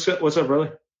hear you. What's up,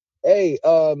 brother? Hey,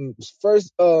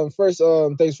 first,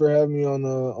 thanks for having me on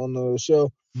the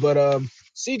show. But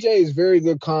CJ is very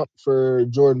good comp for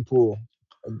Jordan Poole.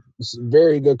 It's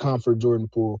very good comp for Jordan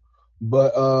Poole.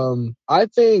 But I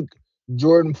think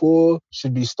Jordan Poole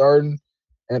should be starting,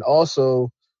 and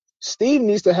also Steve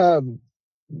needs to have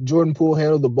Jordan Poole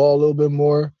handle the ball a little bit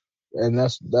more, and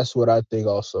that's what I think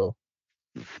also.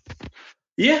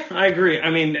 Yeah, I agree. I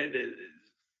mean,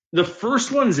 the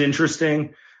first one's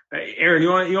interesting. Aaron, you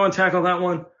want to tackle that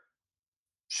one?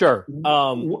 Sure.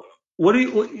 What do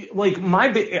you like?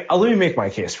 Let me make my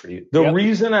case for you. The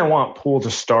reason I want Poole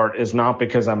to start is not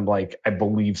because I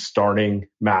believe starting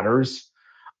matters.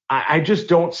 I just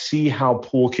don't see how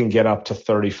Poole can get up to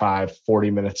 35,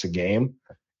 40 minutes a game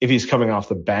if he's coming off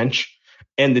the bench.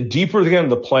 And the deeper they get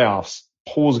into the playoffs,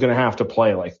 Poole's going to have to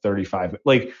play like 35,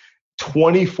 like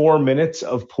 24 minutes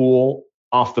of Poole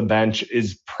off the bench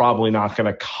is probably not going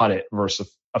to cut it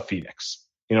versus a Phoenix.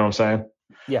 You know what I'm saying?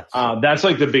 Yes. That's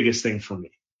like the biggest thing for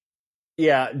me.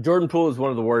 Yeah, Jordan Poole is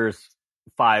one of the Warriors'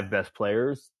 5 best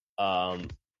players, and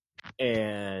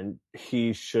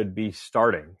he should be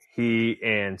starting. He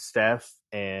and Steph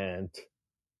and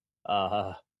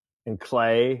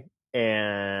Clay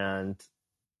and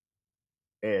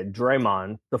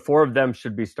Draymond, the 4 of them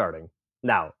should be starting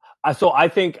now. So I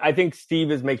think Steve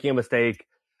is making a mistake.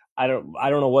 I don't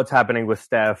know what's happening with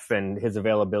Steph and his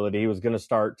availability. He was going to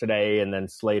start today, and then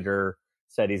Slater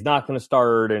said he's not going to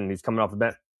start, and he's coming off the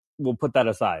bench. We'll put that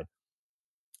aside.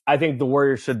 I think the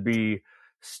Warriors should be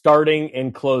starting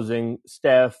and closing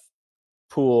Steph,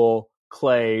 Poole,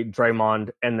 Clay, Draymond,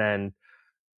 and then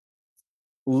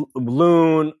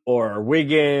Loon or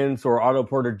Wiggins or Otto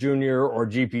Porter Jr. or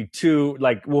GP2.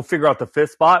 Like, we'll figure out the 5th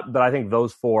spot, but I think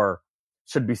those 4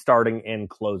 should be starting and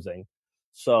closing.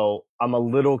 So I'm a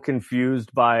little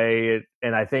confused by it,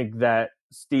 and I think that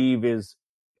Steve is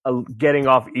getting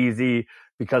off easy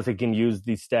because he can use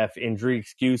the Steph injury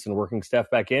excuse and working Steph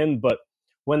back in. But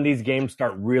when these games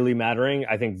start really mattering,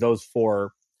 I think those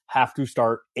 4 have to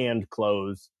start and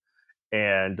close.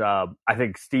 And I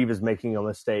think Steve is making a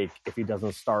mistake if he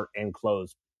doesn't start and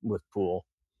close with Poole.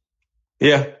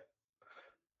 Yeah. All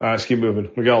right, let's keep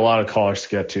moving. We got a lot of callers to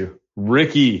get to.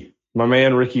 Ricky, my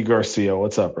man Ricky Garcia.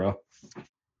 What's up, bro?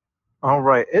 All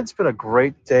right. It's been a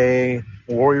great day.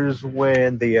 Warriors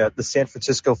win. The San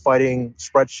Francisco Fighting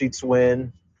Spreadsheets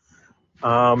win.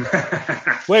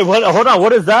 Wait, what? Hold on.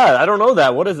 What is that? I don't know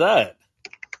that. What is that?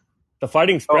 The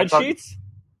Fighting Spreadsheets?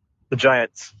 The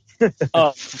Giants.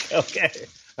 Oh, okay.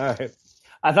 All right.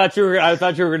 I thought you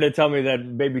were going to tell me that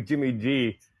maybe Jimmy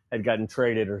G had gotten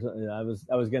traded or something. I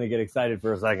was going to get excited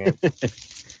for a second.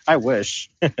 I wish.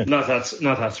 not that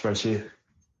spreadsheet.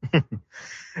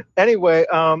 Anyway,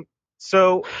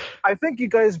 so I think you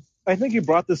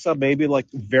brought this up maybe like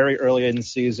very early in the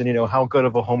season, how good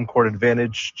of a home court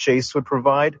advantage Chase would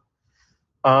provide.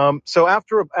 So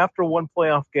after one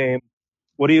playoff game,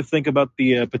 what do you think about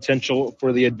the potential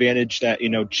for the advantage that,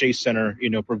 Chase Center,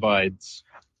 provides?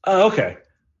 Okay.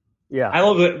 Yeah. I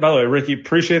love it. By the way, Ricky,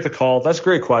 appreciate the call. That's a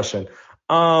great question.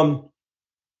 I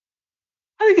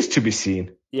think it's to be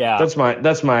seen. Yeah. That's my,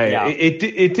 yeah. It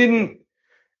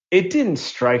didn't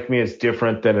strike me as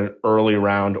different than an early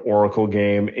round Oracle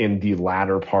game in the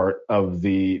latter part of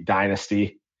the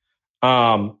dynasty.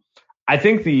 I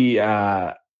think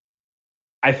the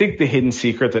hidden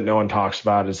secret that no one talks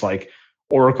about is like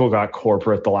Oracle got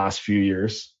corporate the last few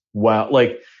years. Well,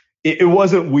 like it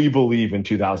wasn't We Believe in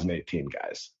 2018,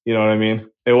 guys. You know what I mean?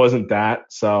 It wasn't that.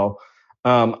 So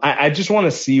I just want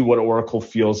to see what Oracle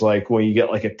feels like when you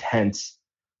get like a tense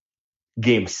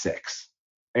game 6.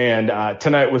 And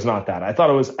tonight was not that. I thought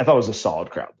it was a solid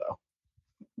crowd though.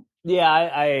 Yeah,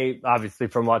 I obviously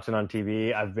from watching on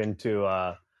TV, I've been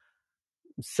to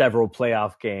several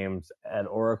playoff games at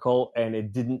Oracle, and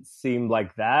it didn't seem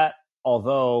like that.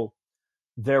 Although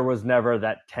there was never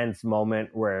that tense moment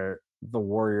where the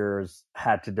Warriors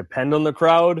had to depend on the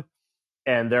crowd,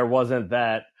 and there wasn't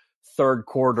that 3rd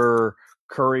quarter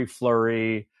Curry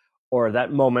flurry or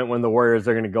that moment when the Warriors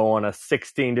are going to go on a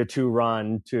 16-2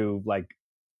 run to like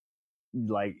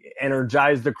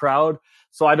energize the crowd.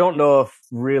 So I don't know if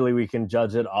really we can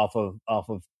judge it off of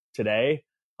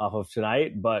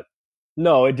tonight, but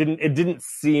no, it didn't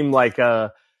seem like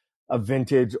a a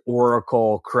vintage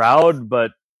Oracle crowd,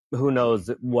 but who knows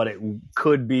what it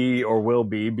could be or will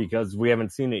be because we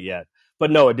haven't seen it yet. But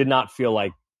no, it did not feel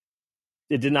like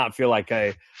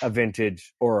a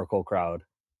vintage Oracle crowd.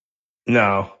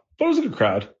 No, but it was a good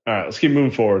crowd. All right, let's keep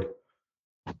moving forward.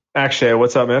 Akshay,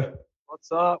 what's up, man?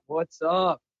 What's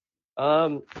up?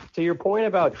 To your point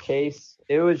about Chase,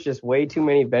 it was just way too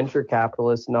many venture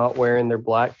capitalists not wearing their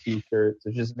black T-shirts.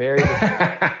 It's just very not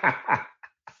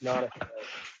a fan.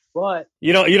 But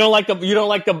you don't like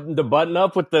the button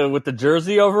up with the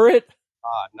jersey over it.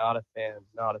 Not a fan.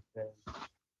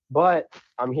 But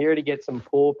I'm here to get some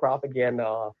Poole propaganda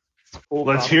off.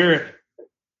 Let's hear it.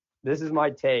 This is my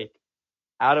take.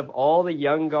 Out of all the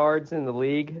young guards in the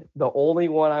league, the only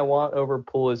one I want over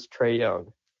Poole is Trae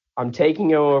Young. I'm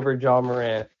taking him over John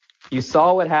Morant. You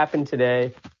saw what happened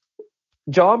today.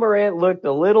 John Morant looked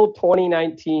a little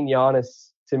 2019 Giannis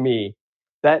to me.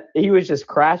 That he was just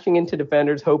crashing into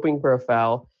defenders, hoping for a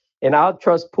foul. And I'll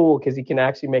trust Poole because he can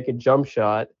actually make a jump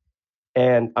shot.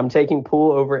 And I'm taking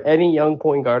Poole over any young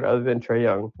point guard other than Trae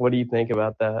Young. What do you think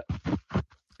about that?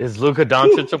 Is Luka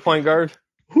Doncic a point guard?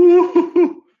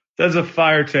 That's a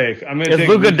fire take. Is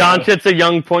Luka Doncic a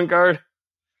young point guard?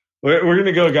 We're going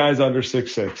to go guys under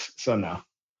 6'6". So now.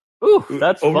 Ooh,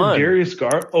 that's over fun.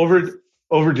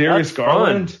 Over Darius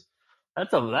Garland.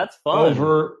 That's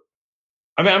fun.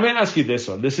 I'm going to ask you this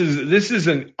one. This is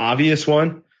an obvious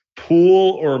one.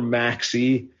 Poole or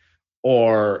Maxey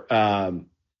or I'm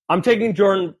taking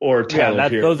Jordan or Tyler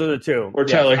Hero. Those are the two. Or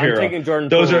Tyler Hero. I'm taking Jordan.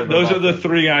 Those are the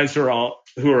three guys who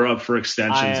are up for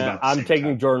extensions. I'm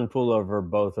taking Jordan Poole over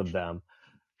both of them.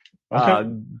 Okay.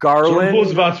 Garland. Jordan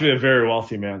Poole's about to be a very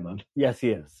wealthy man then. Yes,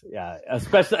 he is. Yeah,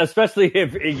 especially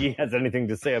if Iggy has anything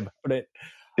to say about it.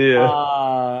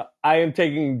 Yeah. I am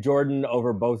taking Jordan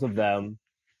over both of them.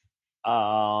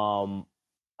 Trae,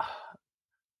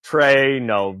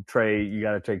 you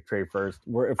got to take Trae first.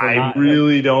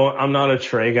 I'm not a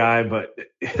Trae guy, but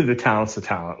the talent's the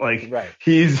talent. Like, right.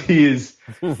 He is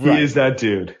that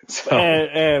dude. So.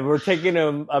 And we're taking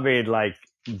him. I mean, like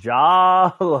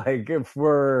Ja. Like if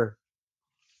we're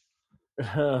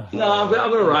no, I'm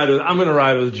gonna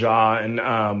ride with Ja and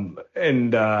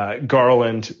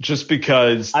Garland just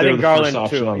because I they're think the Garland first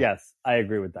option too. Yes, I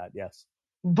agree with that. Yes,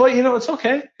 but it's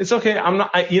okay. It's okay. I'm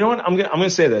not. You know what? I'm gonna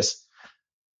say this.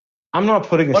 I'm not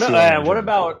putting a ceiling on what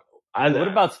about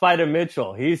Spider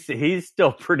Mitchell? He's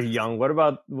still pretty young. What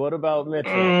about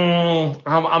Mitchell?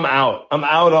 I'm out. I'm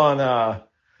out on.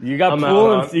 You got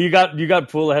Poole. You got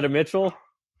Poole ahead of Mitchell.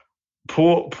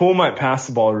 Poole might pass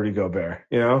the ball to Rudy Gobert.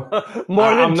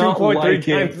 More than 2.3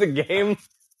 times a game.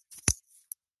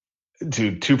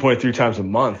 Dude, 2.3 times a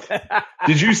month.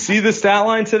 Did you see the stat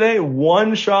line today?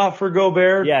 One shot for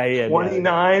Gobert. Yeah, he had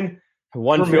 29. Yeah.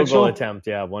 One field goal attempt.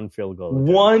 Yeah, one field goal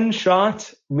attempt. One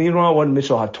shot. Meanwhile, when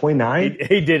Mitchell had 29?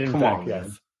 He did, in fact, on,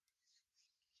 yes.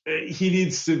 Man. He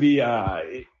needs to be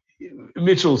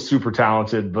Mitchell's super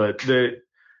talented, but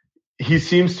he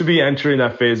seems to be entering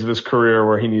that phase of his career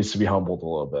where he needs to be humbled a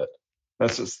little bit.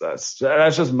 That's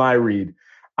just my read.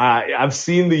 I've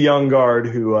seen the young guard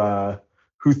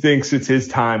who thinks it's his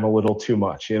time a little too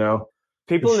much,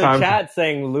 People in the chat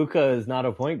saying Luka is not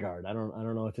a point guard. I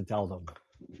don't know what to tell them.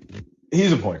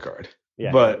 He's a point guard.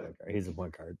 Yeah, but he's a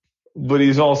point guard. But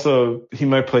he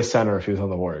might play center if he was on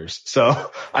the Warriors. So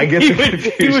I get the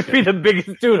confusion. He would be the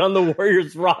biggest dude on the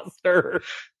Warriors roster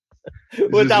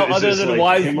other than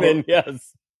Wiseman.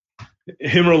 Yes,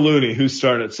 him or Looney, who's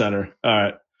starting at center. All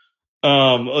right,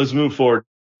 let's move forward.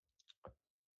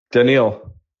 Daniil.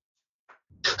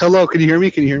 Hello, can you hear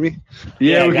me?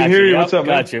 Yeah, we can hear you. Yep, What's up,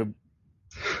 man? Got you.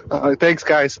 Thanks,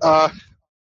 guys.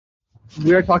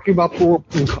 We are talking about Poole.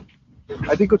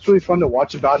 I think what's really fun to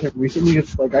watch about him recently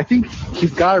is I think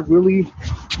he's got a really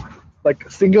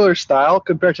singular style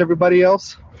compared to everybody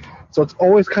else. So it's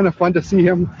always kind of fun to see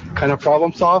him kind of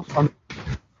problem solve,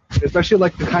 especially the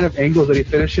kind of angles that he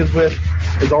finishes with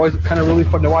is always kind of really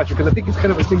fun to watch because I think he's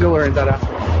kind of a singular in that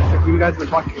aspect. Like you guys have been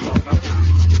talking about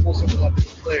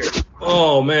this player.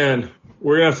 Oh man,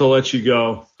 we're gonna have to let you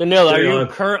go. Daniil,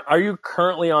 are you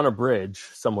currently on a bridge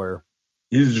somewhere?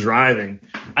 He's driving.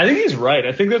 I think he's right.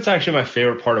 I think that's actually my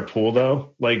favorite part of Poole,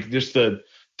 though. Just the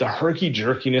herky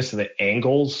jerkiness of the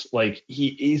angles.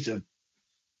 He's a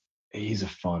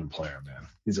fun player, man.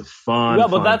 He's a fun. Yeah,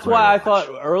 but that's why I thought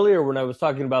earlier when I was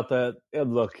talking about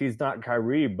look, he's not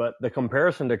Kyrie, but the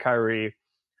comparison to Kyrie,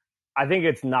 I think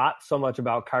it's not so much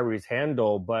about Kyrie's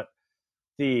handle, but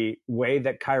the way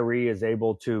that Kyrie is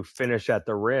able to finish at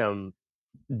the rim.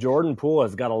 Jordan Poole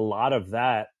has got a lot of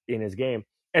that in his game.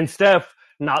 And Steph,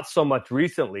 not so much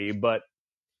recently, but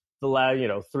the last,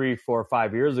 3, 4,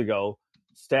 5 years ago,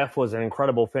 Steph was an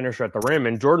incredible finisher at the rim,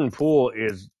 and Jordan Poole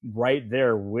is right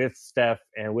there with Steph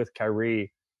and with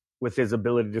Kyrie with his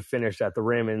ability to finish at the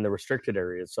rim in the restricted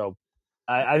areas. So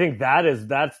I think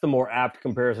that's the more apt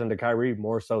comparison to Kyrie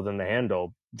more so than the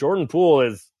handle. Jordan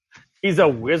Poole he's a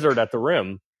wizard at the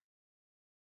rim.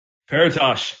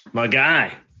 Paratosh, my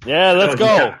guy. Yeah, let's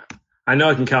go. I know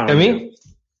I can count on you.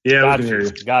 Yeah, we can hear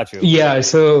you. Got you. Yeah,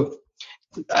 so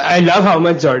I love how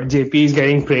much JP is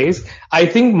getting praise. I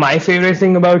think my favorite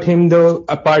thing about him, though,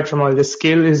 apart from all the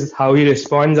skill, is how he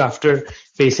responds after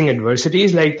facing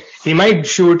adversities. Like, he might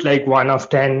shoot like 1 of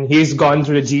 10. He's gone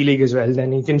through the G League as well.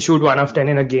 Then he can shoot 1 of 10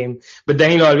 in a game. But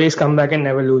then he'll always come back and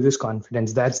never lose his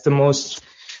confidence. That's the most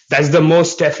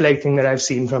Steph-like thing that I've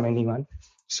seen from anyone.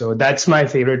 So that's my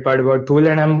favorite part about Poole.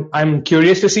 And I'm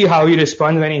curious to see how he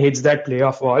responds when he hits that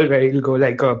playoff wall, where he'll go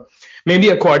like maybe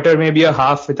a quarter, maybe a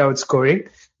half without scoring,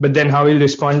 but then how he'll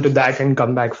respond to that and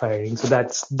come back firing. So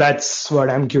that's what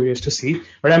I'm curious to see.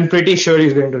 But I'm pretty sure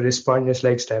he's going to respond just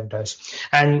like Steph does.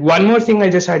 And one more thing I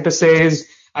just had to say is,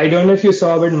 I don't know if you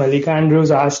saw, but Malika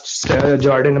Andrews asked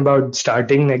Jordan about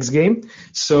starting next game.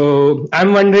 So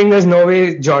I'm wondering, there's no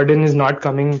way Jordan is not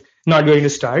going to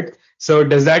start. So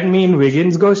does that mean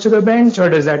Wiggins goes to the bench, or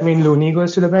does that mean Looney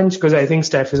goes to the bench? Because I think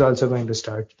Steph is also going to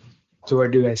start. So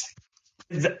what do you guys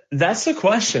think? That's the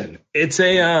question. It's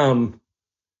okay,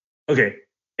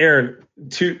 Aaron.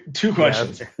 Two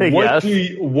questions. Yes.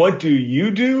 What do you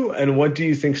do, and what do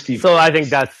you think Steve? So I think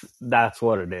that's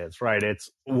what it is, right? It's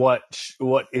what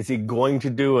is he going to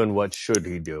do, and what should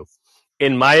he do?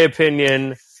 In my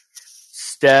opinion,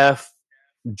 Steph,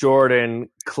 Jordan,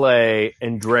 Clay,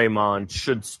 and Draymond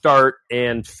should start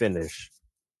and finish.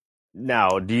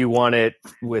 Now, do you want it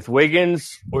with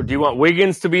Wiggins, or do you want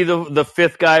Wiggins to be the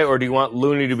fifth guy, or do you want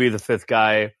Looney to be the fifth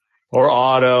guy, or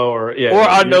Otto, or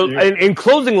in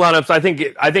closing lineups? I think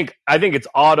it's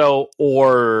Otto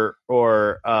or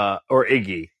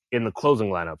Iggy in the closing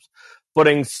lineups, but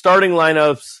in starting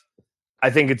lineups,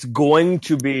 I think it's going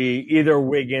to be either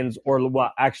Wiggins or,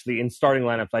 well, actually in starting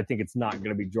lineups, I think it's not going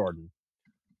to be Jordan.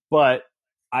 But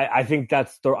I think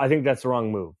that's the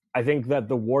wrong move. I think that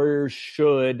the Warriors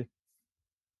should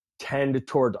tend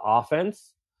towards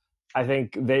offense. I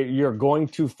think you're going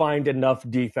to find enough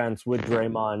defense with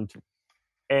Draymond,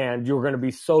 and you're going to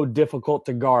be so difficult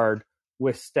to guard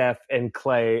with Steph and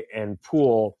Clay and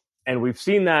Poole. And we've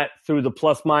seen that through the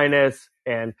plus minus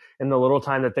and in the little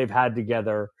time that they've had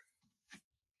together.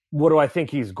 What do I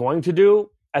think he's going to do?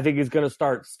 I think he's going to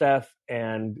start Steph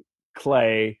and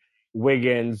Clay,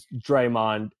 Wiggins,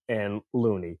 Draymond, and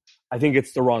Looney. I think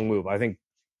it's the wrong move. I think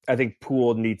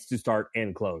Poole needs to start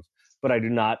and close, but I do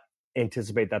not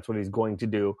anticipate that's what he's going to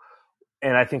do.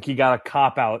 And I think he got a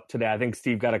cop out today. I think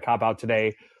Steve got a cop out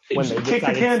today when they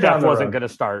decided Steph wasn't going to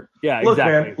start. Yeah,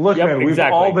 exactly.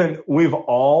 Man, we've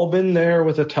all been there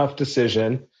with a tough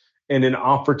decision and an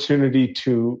opportunity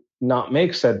to not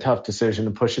make said tough decision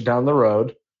and push it down the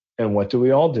road. And what do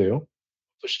we all do?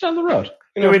 Push it down the road.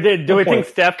 Do we think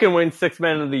Steph can win Sixth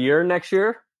Man of the Year next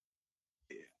year?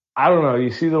 I don't know.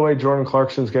 You see the way Jordan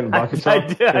Clarkson's getting buckets up?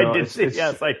 I did see.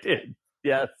 Yes, I did.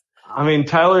 Yes. I mean,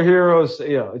 Tyler Hero's,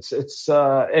 it's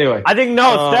anyway. I think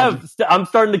Steph, I'm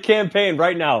starting the campaign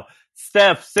right now.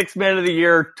 Steph, Sixth Man of the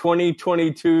Year,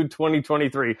 2022,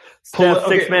 2023. Steph,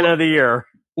 Sixth Man of the Year.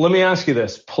 Let me ask you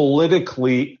this.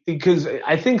 Politically, because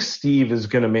I think Steve is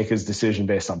going to make his decision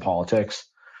based on politics.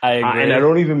 I agree. And I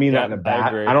don't even mean that in a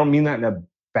bad, I don't mean that in a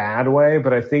bad way,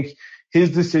 but I think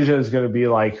his decision is going to be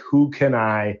like, who can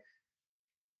I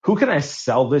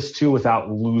sell this to without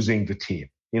losing the team,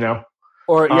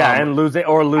 and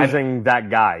losing that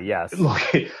guy. Yes.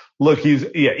 Look,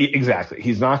 exactly.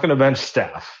 He's not going to bench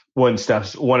Steph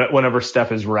whenever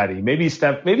Steph is ready. Maybe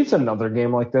it's another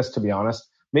game like this, to be honest.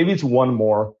 Maybe it's one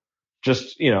more.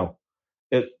 Just,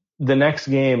 the next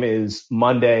game is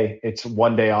Monday. It's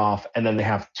 1 day off, and then they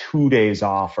have 2 days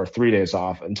off or 3 days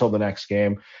off until the next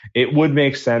game. It would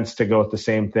make sense to go with the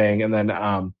same thing, and then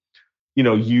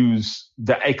use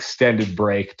the extended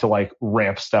break to like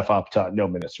ramp Steph up to no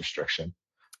minutes restriction.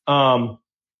 I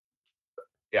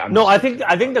think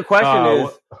the question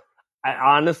is,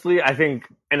 I think,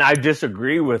 and I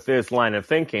disagree with this line of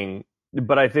thinking,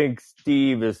 but I think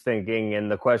Steve is thinking, and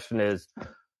the question is,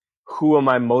 who am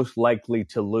I most likely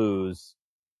to lose,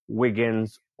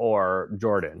 Wiggins or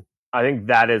Jordan? I think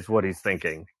that is what he's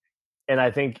thinking. And I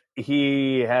think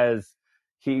he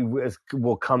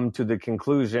will come to the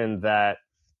conclusion that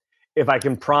if I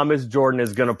can promise Jordan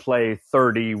is going to play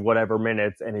 30 whatever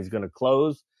minutes and he's going to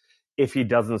close, if he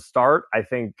doesn't start, I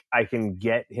think I can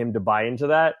get him to buy into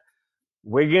that.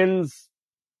 Wiggins,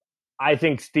 I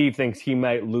think Steve thinks he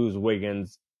might lose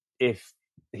Wiggins if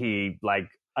he like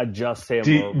adjusts him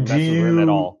or messes with him at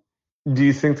all. Do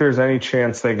you think there's any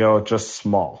chance they go just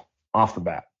small off the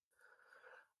bat?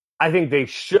 I think they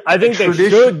should. I think they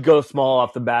should go small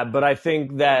off the bat, but I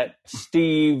think that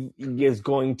Steve is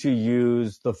going to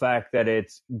use the fact that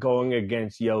it's going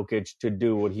against Jokic to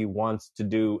do what he wants to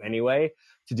do anyway,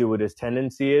 to do what his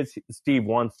tendency is. Steve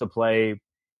wants to play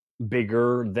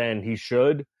bigger than he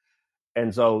should,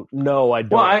 and so no, I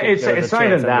don't. Well, think it's not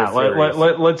even that.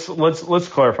 Let's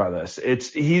clarify this.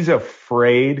 He's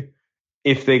afraid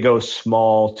if they go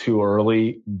small too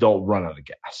early, they'll run out of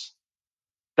gas.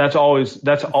 That's always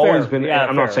been. Yeah,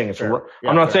 I'm not saying it's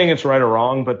saying it's right or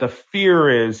wrong, but the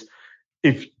fear is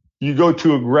if you go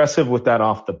too aggressive with that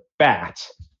off the bat,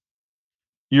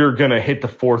 you're gonna hit the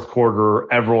fourth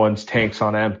quarter. Everyone's tanks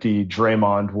on empty.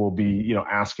 Draymond will be,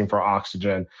 asking for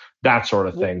oxygen, that sort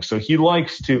of thing. So he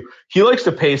likes to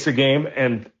pace a game,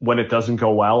 and when it doesn't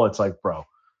go well, it's like, bro,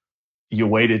 you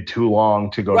waited too long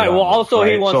to go. Right. Well, also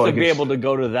he wants to be able to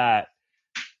go to that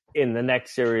in the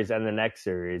next series and the next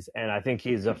series. And I think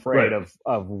he's afraid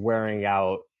of wearing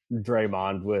out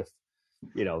Draymond with,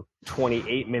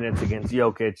 28 minutes against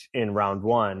Jokic in round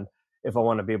one, if I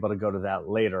want to be able to go to that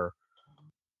later.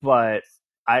 But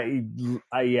I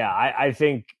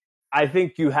think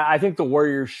the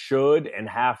Warriors should and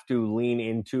have to lean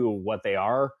into what they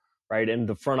are, right? In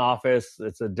the front office,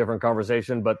 it's a different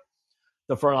conversation, but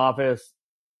the front office,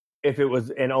 if it was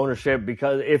in ownership,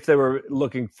 because if they were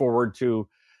looking forward to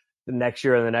the next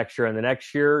year and the next year and the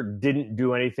next year, didn't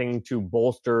do anything to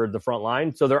bolster the front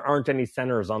line. So there aren't any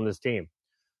centers on this team.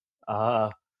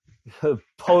 Poole,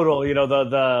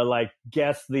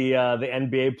 guess the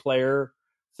NBA player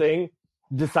thing,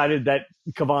 decided that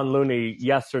Kevon Looney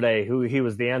yesterday, who he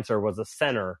was the answer, was a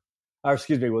center,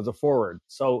 was a forward.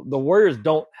 So the Warriors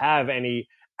don't have any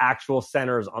actual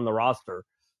centers on the roster.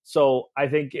 So I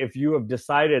think if you have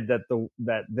decided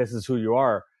that this is who you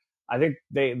are, I think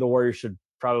the Warriors should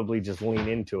probably just lean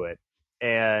into it.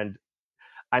 And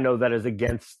I know that is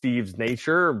against Steve's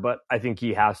nature, but I think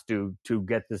he has to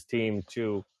get this team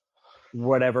to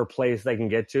whatever place they can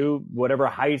get to, whatever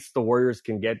heights the Warriors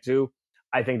can get to.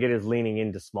 I think it is leaning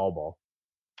into small ball.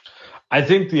 I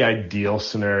think the ideal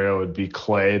scenario would be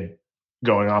Clay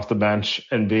going off the bench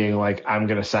and being like, I'm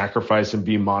going to sacrifice and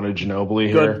be Manu Ginobili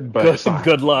here. But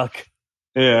good luck.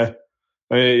 Yeah.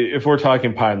 I mean, if we're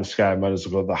talking pie in the sky, I might as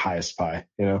well go the highest pie,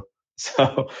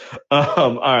 So,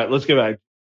 all right, let's get back.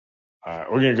 All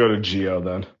right, we're going to go to Gio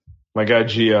then. My guy,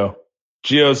 Gio.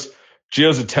 Gio's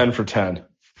a 10 for 10.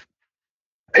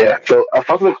 Yeah, so I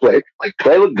thought with Clay.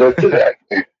 Clay looked good today.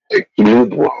 He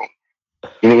moved well.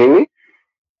 Can you hear me?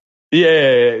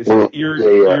 Yeah. So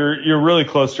you're really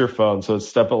close to your phone, so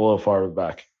step a little farther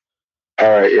back. All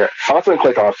right, yeah. Thoughts on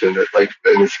Clay Thompson, in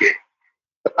this game?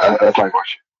 That's my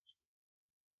question.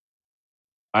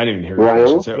 I didn't even hear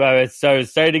your question. So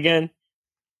say it again.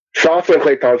 Thoughts on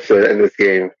Clay Thompson in this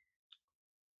game?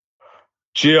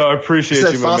 Gio, I appreciate you,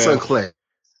 my man. Thoughts on Clay.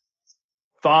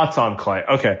 Thoughts on Clay.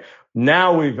 Okay.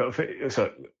 Now we've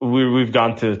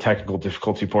gone to the technical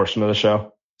difficulty portion of the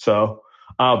show. So,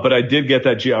 but I did get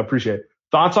that, Gio. I appreciate it.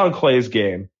 Thoughts on Clay's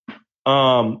game.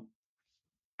 I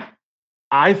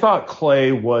thought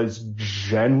Clay was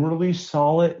generally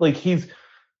solid. He's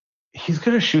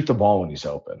going to shoot the ball when he's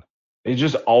open. He's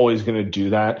just always going to do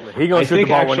that. He's going to shoot the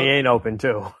ball when he ain't open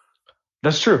too.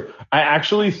 That's true. I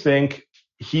actually think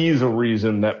he's a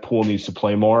reason that Poole needs to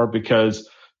play more, because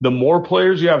the more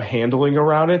players you have handling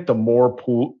around it, the more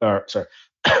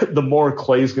the more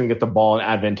Clay's going to get the ball in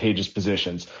advantageous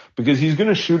positions, because he's going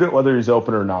to shoot it whether he's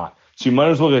open or not. So you might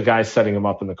as well get guys setting him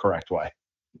up in the correct way.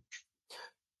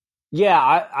 Yeah,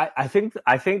 I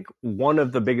think one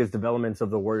of the biggest developments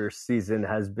of the Warriors season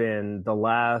has been the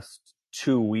last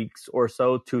 2 weeks or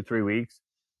so, 2-3 weeks,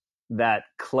 that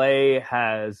Clay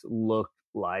has looked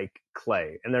like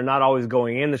Clay. And they're not always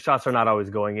going in. The shots are not always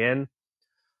going in.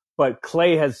 But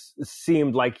Clay has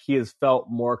seemed like he has felt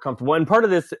more comfortable. And part of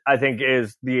this, I think,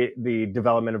 is the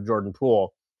development of Jordan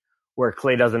Poole, where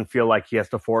Clay doesn't feel like he has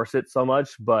to force it so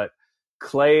much. But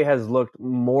Clay has looked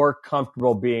more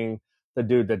comfortable being the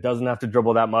dude that doesn't have to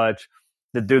dribble that much,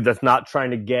 the dude that's not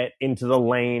trying to get into the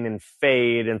lane and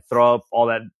fade and throw up all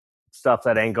that stuff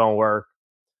that ain't going to work.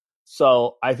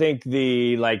 So I think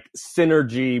the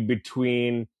synergy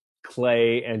between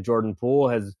Clay and Jordan Poole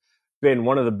has been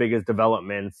one of the biggest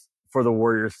developments for the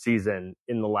Warriors season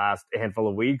in the last handful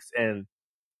of weeks. And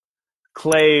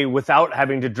Clay, without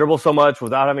having to dribble so much,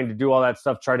 without having to do all that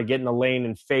stuff, trying to get in the lane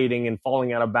and fading and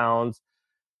falling out of bounds,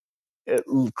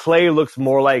 Clay looks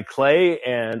more like Clay,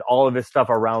 and all of his stuff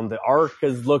around the arc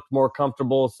has looked more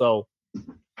comfortable. So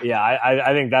Yeah,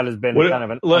 I think that has been kind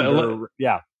of an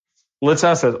yeah. Let's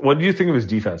ask this. What do you think of his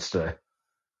defense today?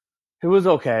 It was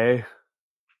okay.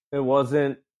 It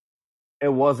wasn't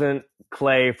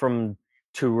Clay from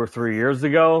 2 or 3 years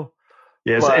ago.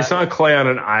 Yeah, it's not Clay on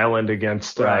an island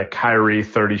against Kyrie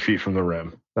 30 feet from the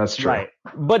rim. That's true. Right.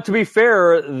 But to be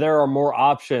fair, there are more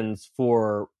options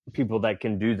for people that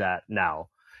can do that now.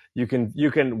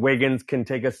 Wiggins can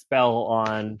take a spell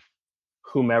on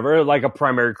whomever, like a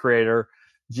primary creator.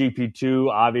 GP2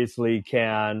 obviously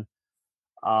can.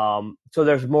 So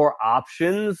there's more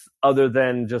options other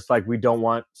than just like, we don't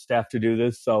want Steph to do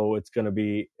this, so it's gonna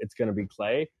be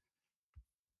Clay.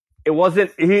 It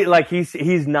wasn't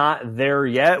he's not there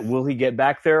yet. Will he get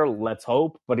back there? Let's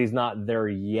hope, but he's not there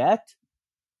yet.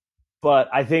 But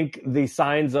I think the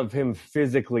signs of him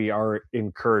physically are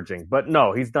encouraging. But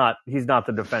no, he's not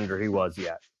the defender he was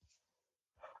yet.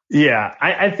 Yeah,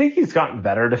 I think he's gotten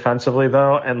better defensively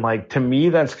though, and like to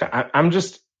me, I'm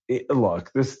just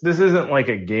look. This isn't like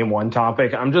a game one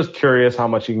topic. I'm just curious how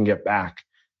much he can get back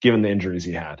given the injuries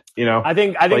he had. You know, I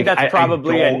think that's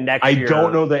probably a next year. I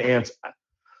don't know the answer.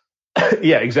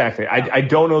 Yeah, exactly. Yeah. I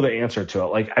don't know the answer to it.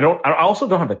 Like I also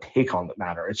don't have a take on the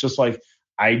matter. It's just like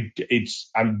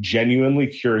I'm genuinely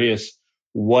curious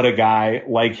what a guy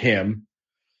like him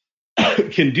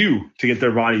can do to get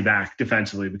their body back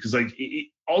defensively, because like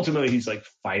ultimately he's like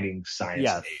fighting science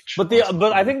age.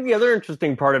 But I think the other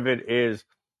interesting part of it is,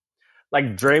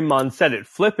 like Draymond said it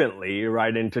flippantly,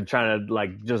 right, into trying to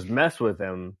like just mess with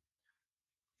him.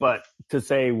 But to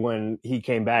say when he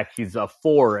came back he's a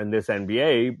 4 in this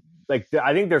NBA, like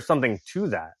I think there's something to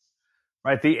that.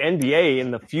 Right, the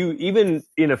NBA even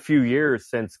in a few years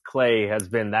since Clay has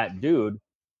been that dude,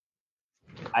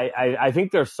 I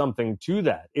think there's something to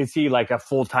that. Is he like a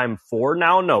full-time 4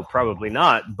 now? No, probably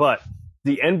not. But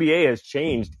the NBA has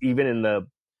changed even in the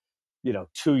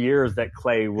 2 years that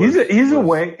Clay was. He's a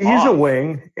wing. He's a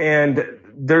wing, and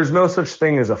there's no such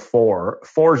thing as a 4.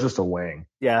 4 is just a wing.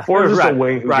 Yeah, 4 is just a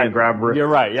wing who can grab. You're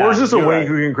right. Yeah, 4 is just a wing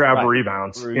who can grab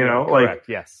rebounds. Correct,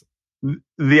 yes.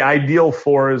 The ideal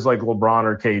 4 is like LeBron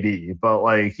or KD, but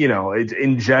like,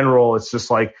 in general, it's just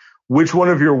like, which one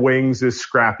of your wings is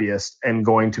scrappiest and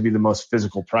going to be the most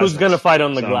physical presence? Who's going to fight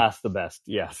on the glass the best?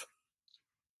 Yes.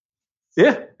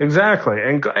 Yeah, exactly.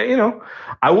 And,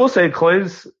 I will say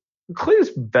Clay's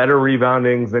better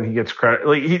rebounding than he gets credit.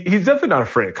 Like he's definitely not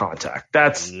afraid of contact.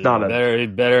 That's not better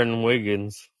than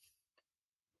Wiggins.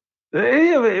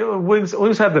 Yeah,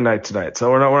 Wiggins had the night tonight,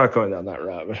 so we're not going down that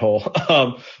rabbit hole.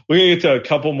 We're gonna get to a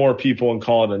couple more people and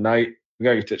call it a night. We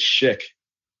gotta get to Schick,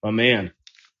 my man.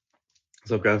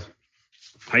 What's up, guys?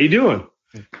 How you doing?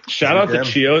 Shout out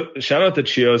to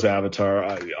Chio's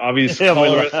avatar. Obvious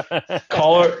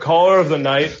caller of the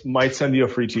night might send you a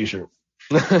free T-shirt.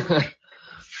 Yeah,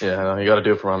 no, you got to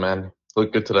do it for my man.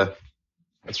 Look good today.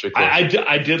 That's pretty cool.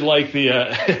 I did like the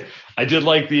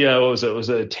what was it? Was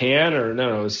it a tan or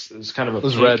no? It was kind of a. It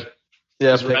was pink. Red. Yeah,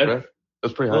 it was red. It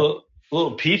was pretty high.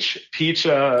 Little peach. The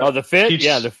fit. Peach,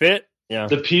 the fit. Yeah.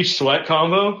 The peach sweat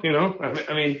combo.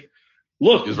 I mean,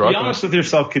 look. Be honest with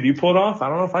yourself. Could you pull it off? I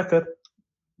don't know if I could.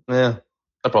 Yeah,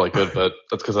 I probably could, but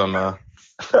that's because I'm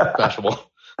fashionable.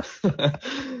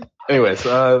 Anyways,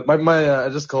 I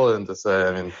just called in to say,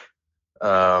 I mean,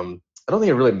 I don't think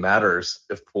it really matters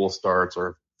if Poole starts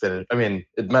or finish. I mean,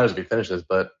 it matters if he finishes,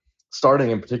 but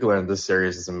starting in particular in this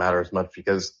series doesn't matter as much,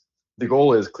 because the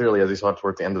goal is clearly, as you saw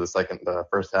towards the end of the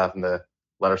first half and the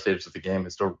latter stages of the game,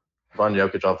 is to run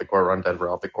Jokic off the court, run Denver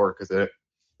off the court, because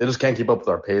they just can't keep up with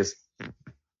our pace.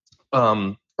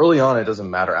 Early on, it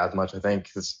doesn't matter as much, I think,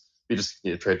 because we just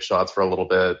need to trade shots for a little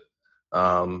bit,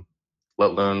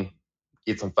 let Loon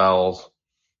eat some fouls,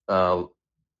 tire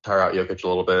out Jokic a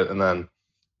little bit, and then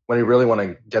when we really want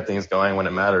to get things going, when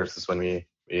it matters, is when we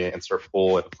insert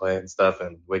Poole into play and stuff,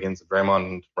 and Wiggins and Draymond,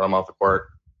 and run them off the court.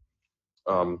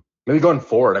 Maybe going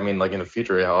forward, I mean, like in the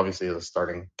future, yeah, obviously as a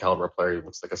starting caliber player, he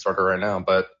looks like a starter right now,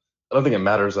 but I don't think it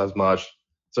matters as much,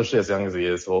 especially as young as he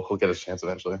is. He'll get his chance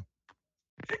eventually.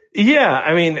 Yeah,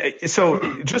 I mean,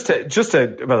 so just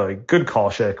to by the way, good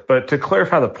call, Schick. But to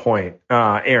clarify the point,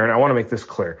 Aaron, I want to make this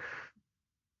clear.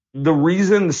 The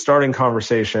reason the starting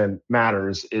conversation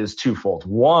matters is twofold.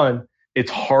 One, it's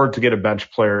hard to get a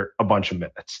bench player a bunch of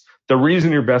minutes. The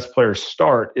reason your best players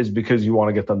start is because you want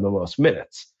to get them the most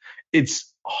minutes.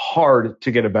 It's hard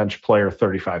to get a bench player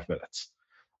 35 minutes.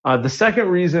 The second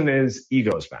reason is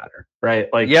egos matter, right?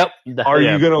 Like, are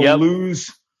you going to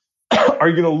lose? Are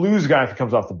you going to lose a guy if he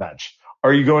comes off the bench?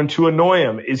 Are you going to annoy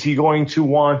him? Is he going to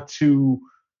want to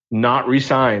not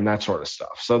resign, that sort of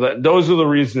stuff. So those are the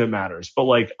reasons it matters. But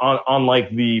like on like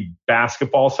the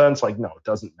basketball sense, like no, it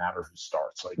doesn't matter who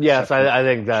starts. Like yes, I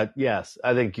think that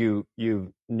I think you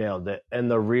nailed it.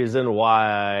 And the reason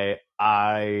why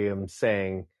I am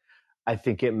saying I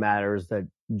think it matters that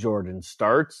Jordan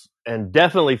starts and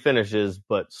definitely finishes,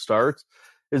 but starts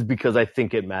is because I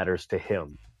think it matters to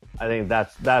him. I think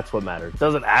that's what matters. It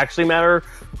doesn't actually matter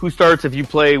who starts if you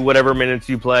play whatever minutes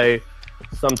you play.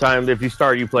 Sometimes if you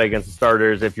start, you play against the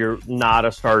starters. If you're not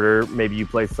a starter, maybe you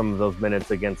play some of those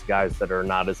minutes against guys that are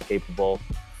not as capable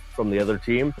from the other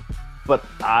team. But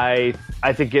I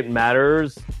think it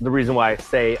matters. The reason why I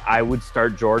say I would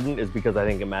start Jordan is because I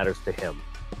think it matters to him.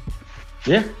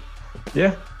 Yeah.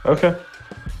 Okay.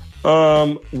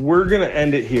 We're gonna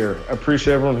end it here. I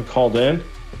appreciate everyone who called in.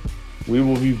 We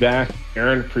will be back.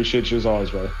 Aaron, appreciate you as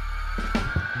always, brother.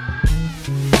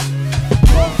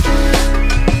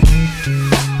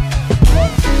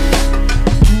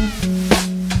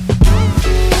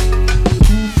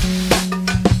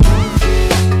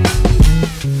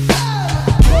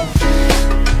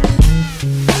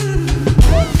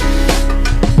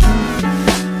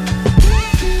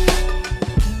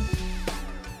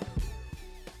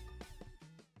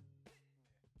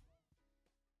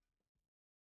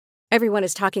 Everyone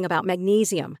is talking about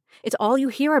magnesium. It's all you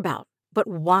hear about. But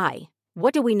why?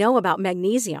 What do we know about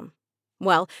magnesium?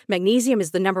 Well, magnesium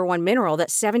is the #1 mineral that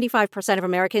 75% of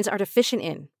Americans are deficient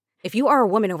in. If you are a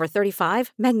woman over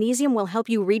 35, magnesium will help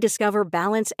you rediscover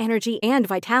balance, energy, and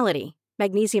vitality.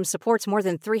 Magnesium supports more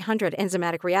than 300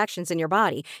 enzymatic reactions in your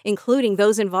body, including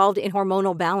those involved in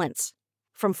hormonal balance.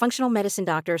 From functional medicine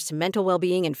doctors to mental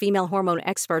well-being and female hormone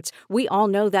experts, we all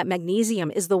know that magnesium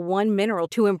is the one mineral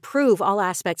to improve all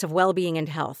aspects of well-being and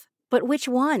health. But which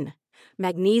one?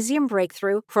 Magnesium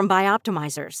Breakthrough from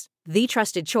Bioptimizers, the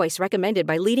trusted choice recommended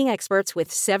by leading experts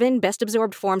with 7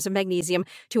 best-absorbed forms of magnesium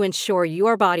to ensure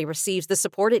your body receives the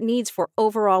support it needs for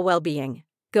overall well-being.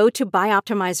 Go to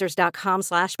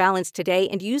bioptimizers.com/balance today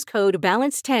and use code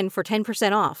BALANCE10 for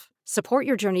 10% off. Support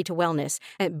your journey to wellness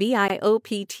at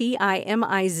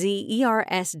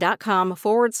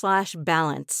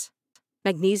bioptimizers.com/balance.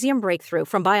 Magnesium Breakthrough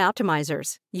from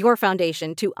Bioptimizers, your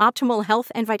foundation to optimal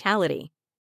health and vitality.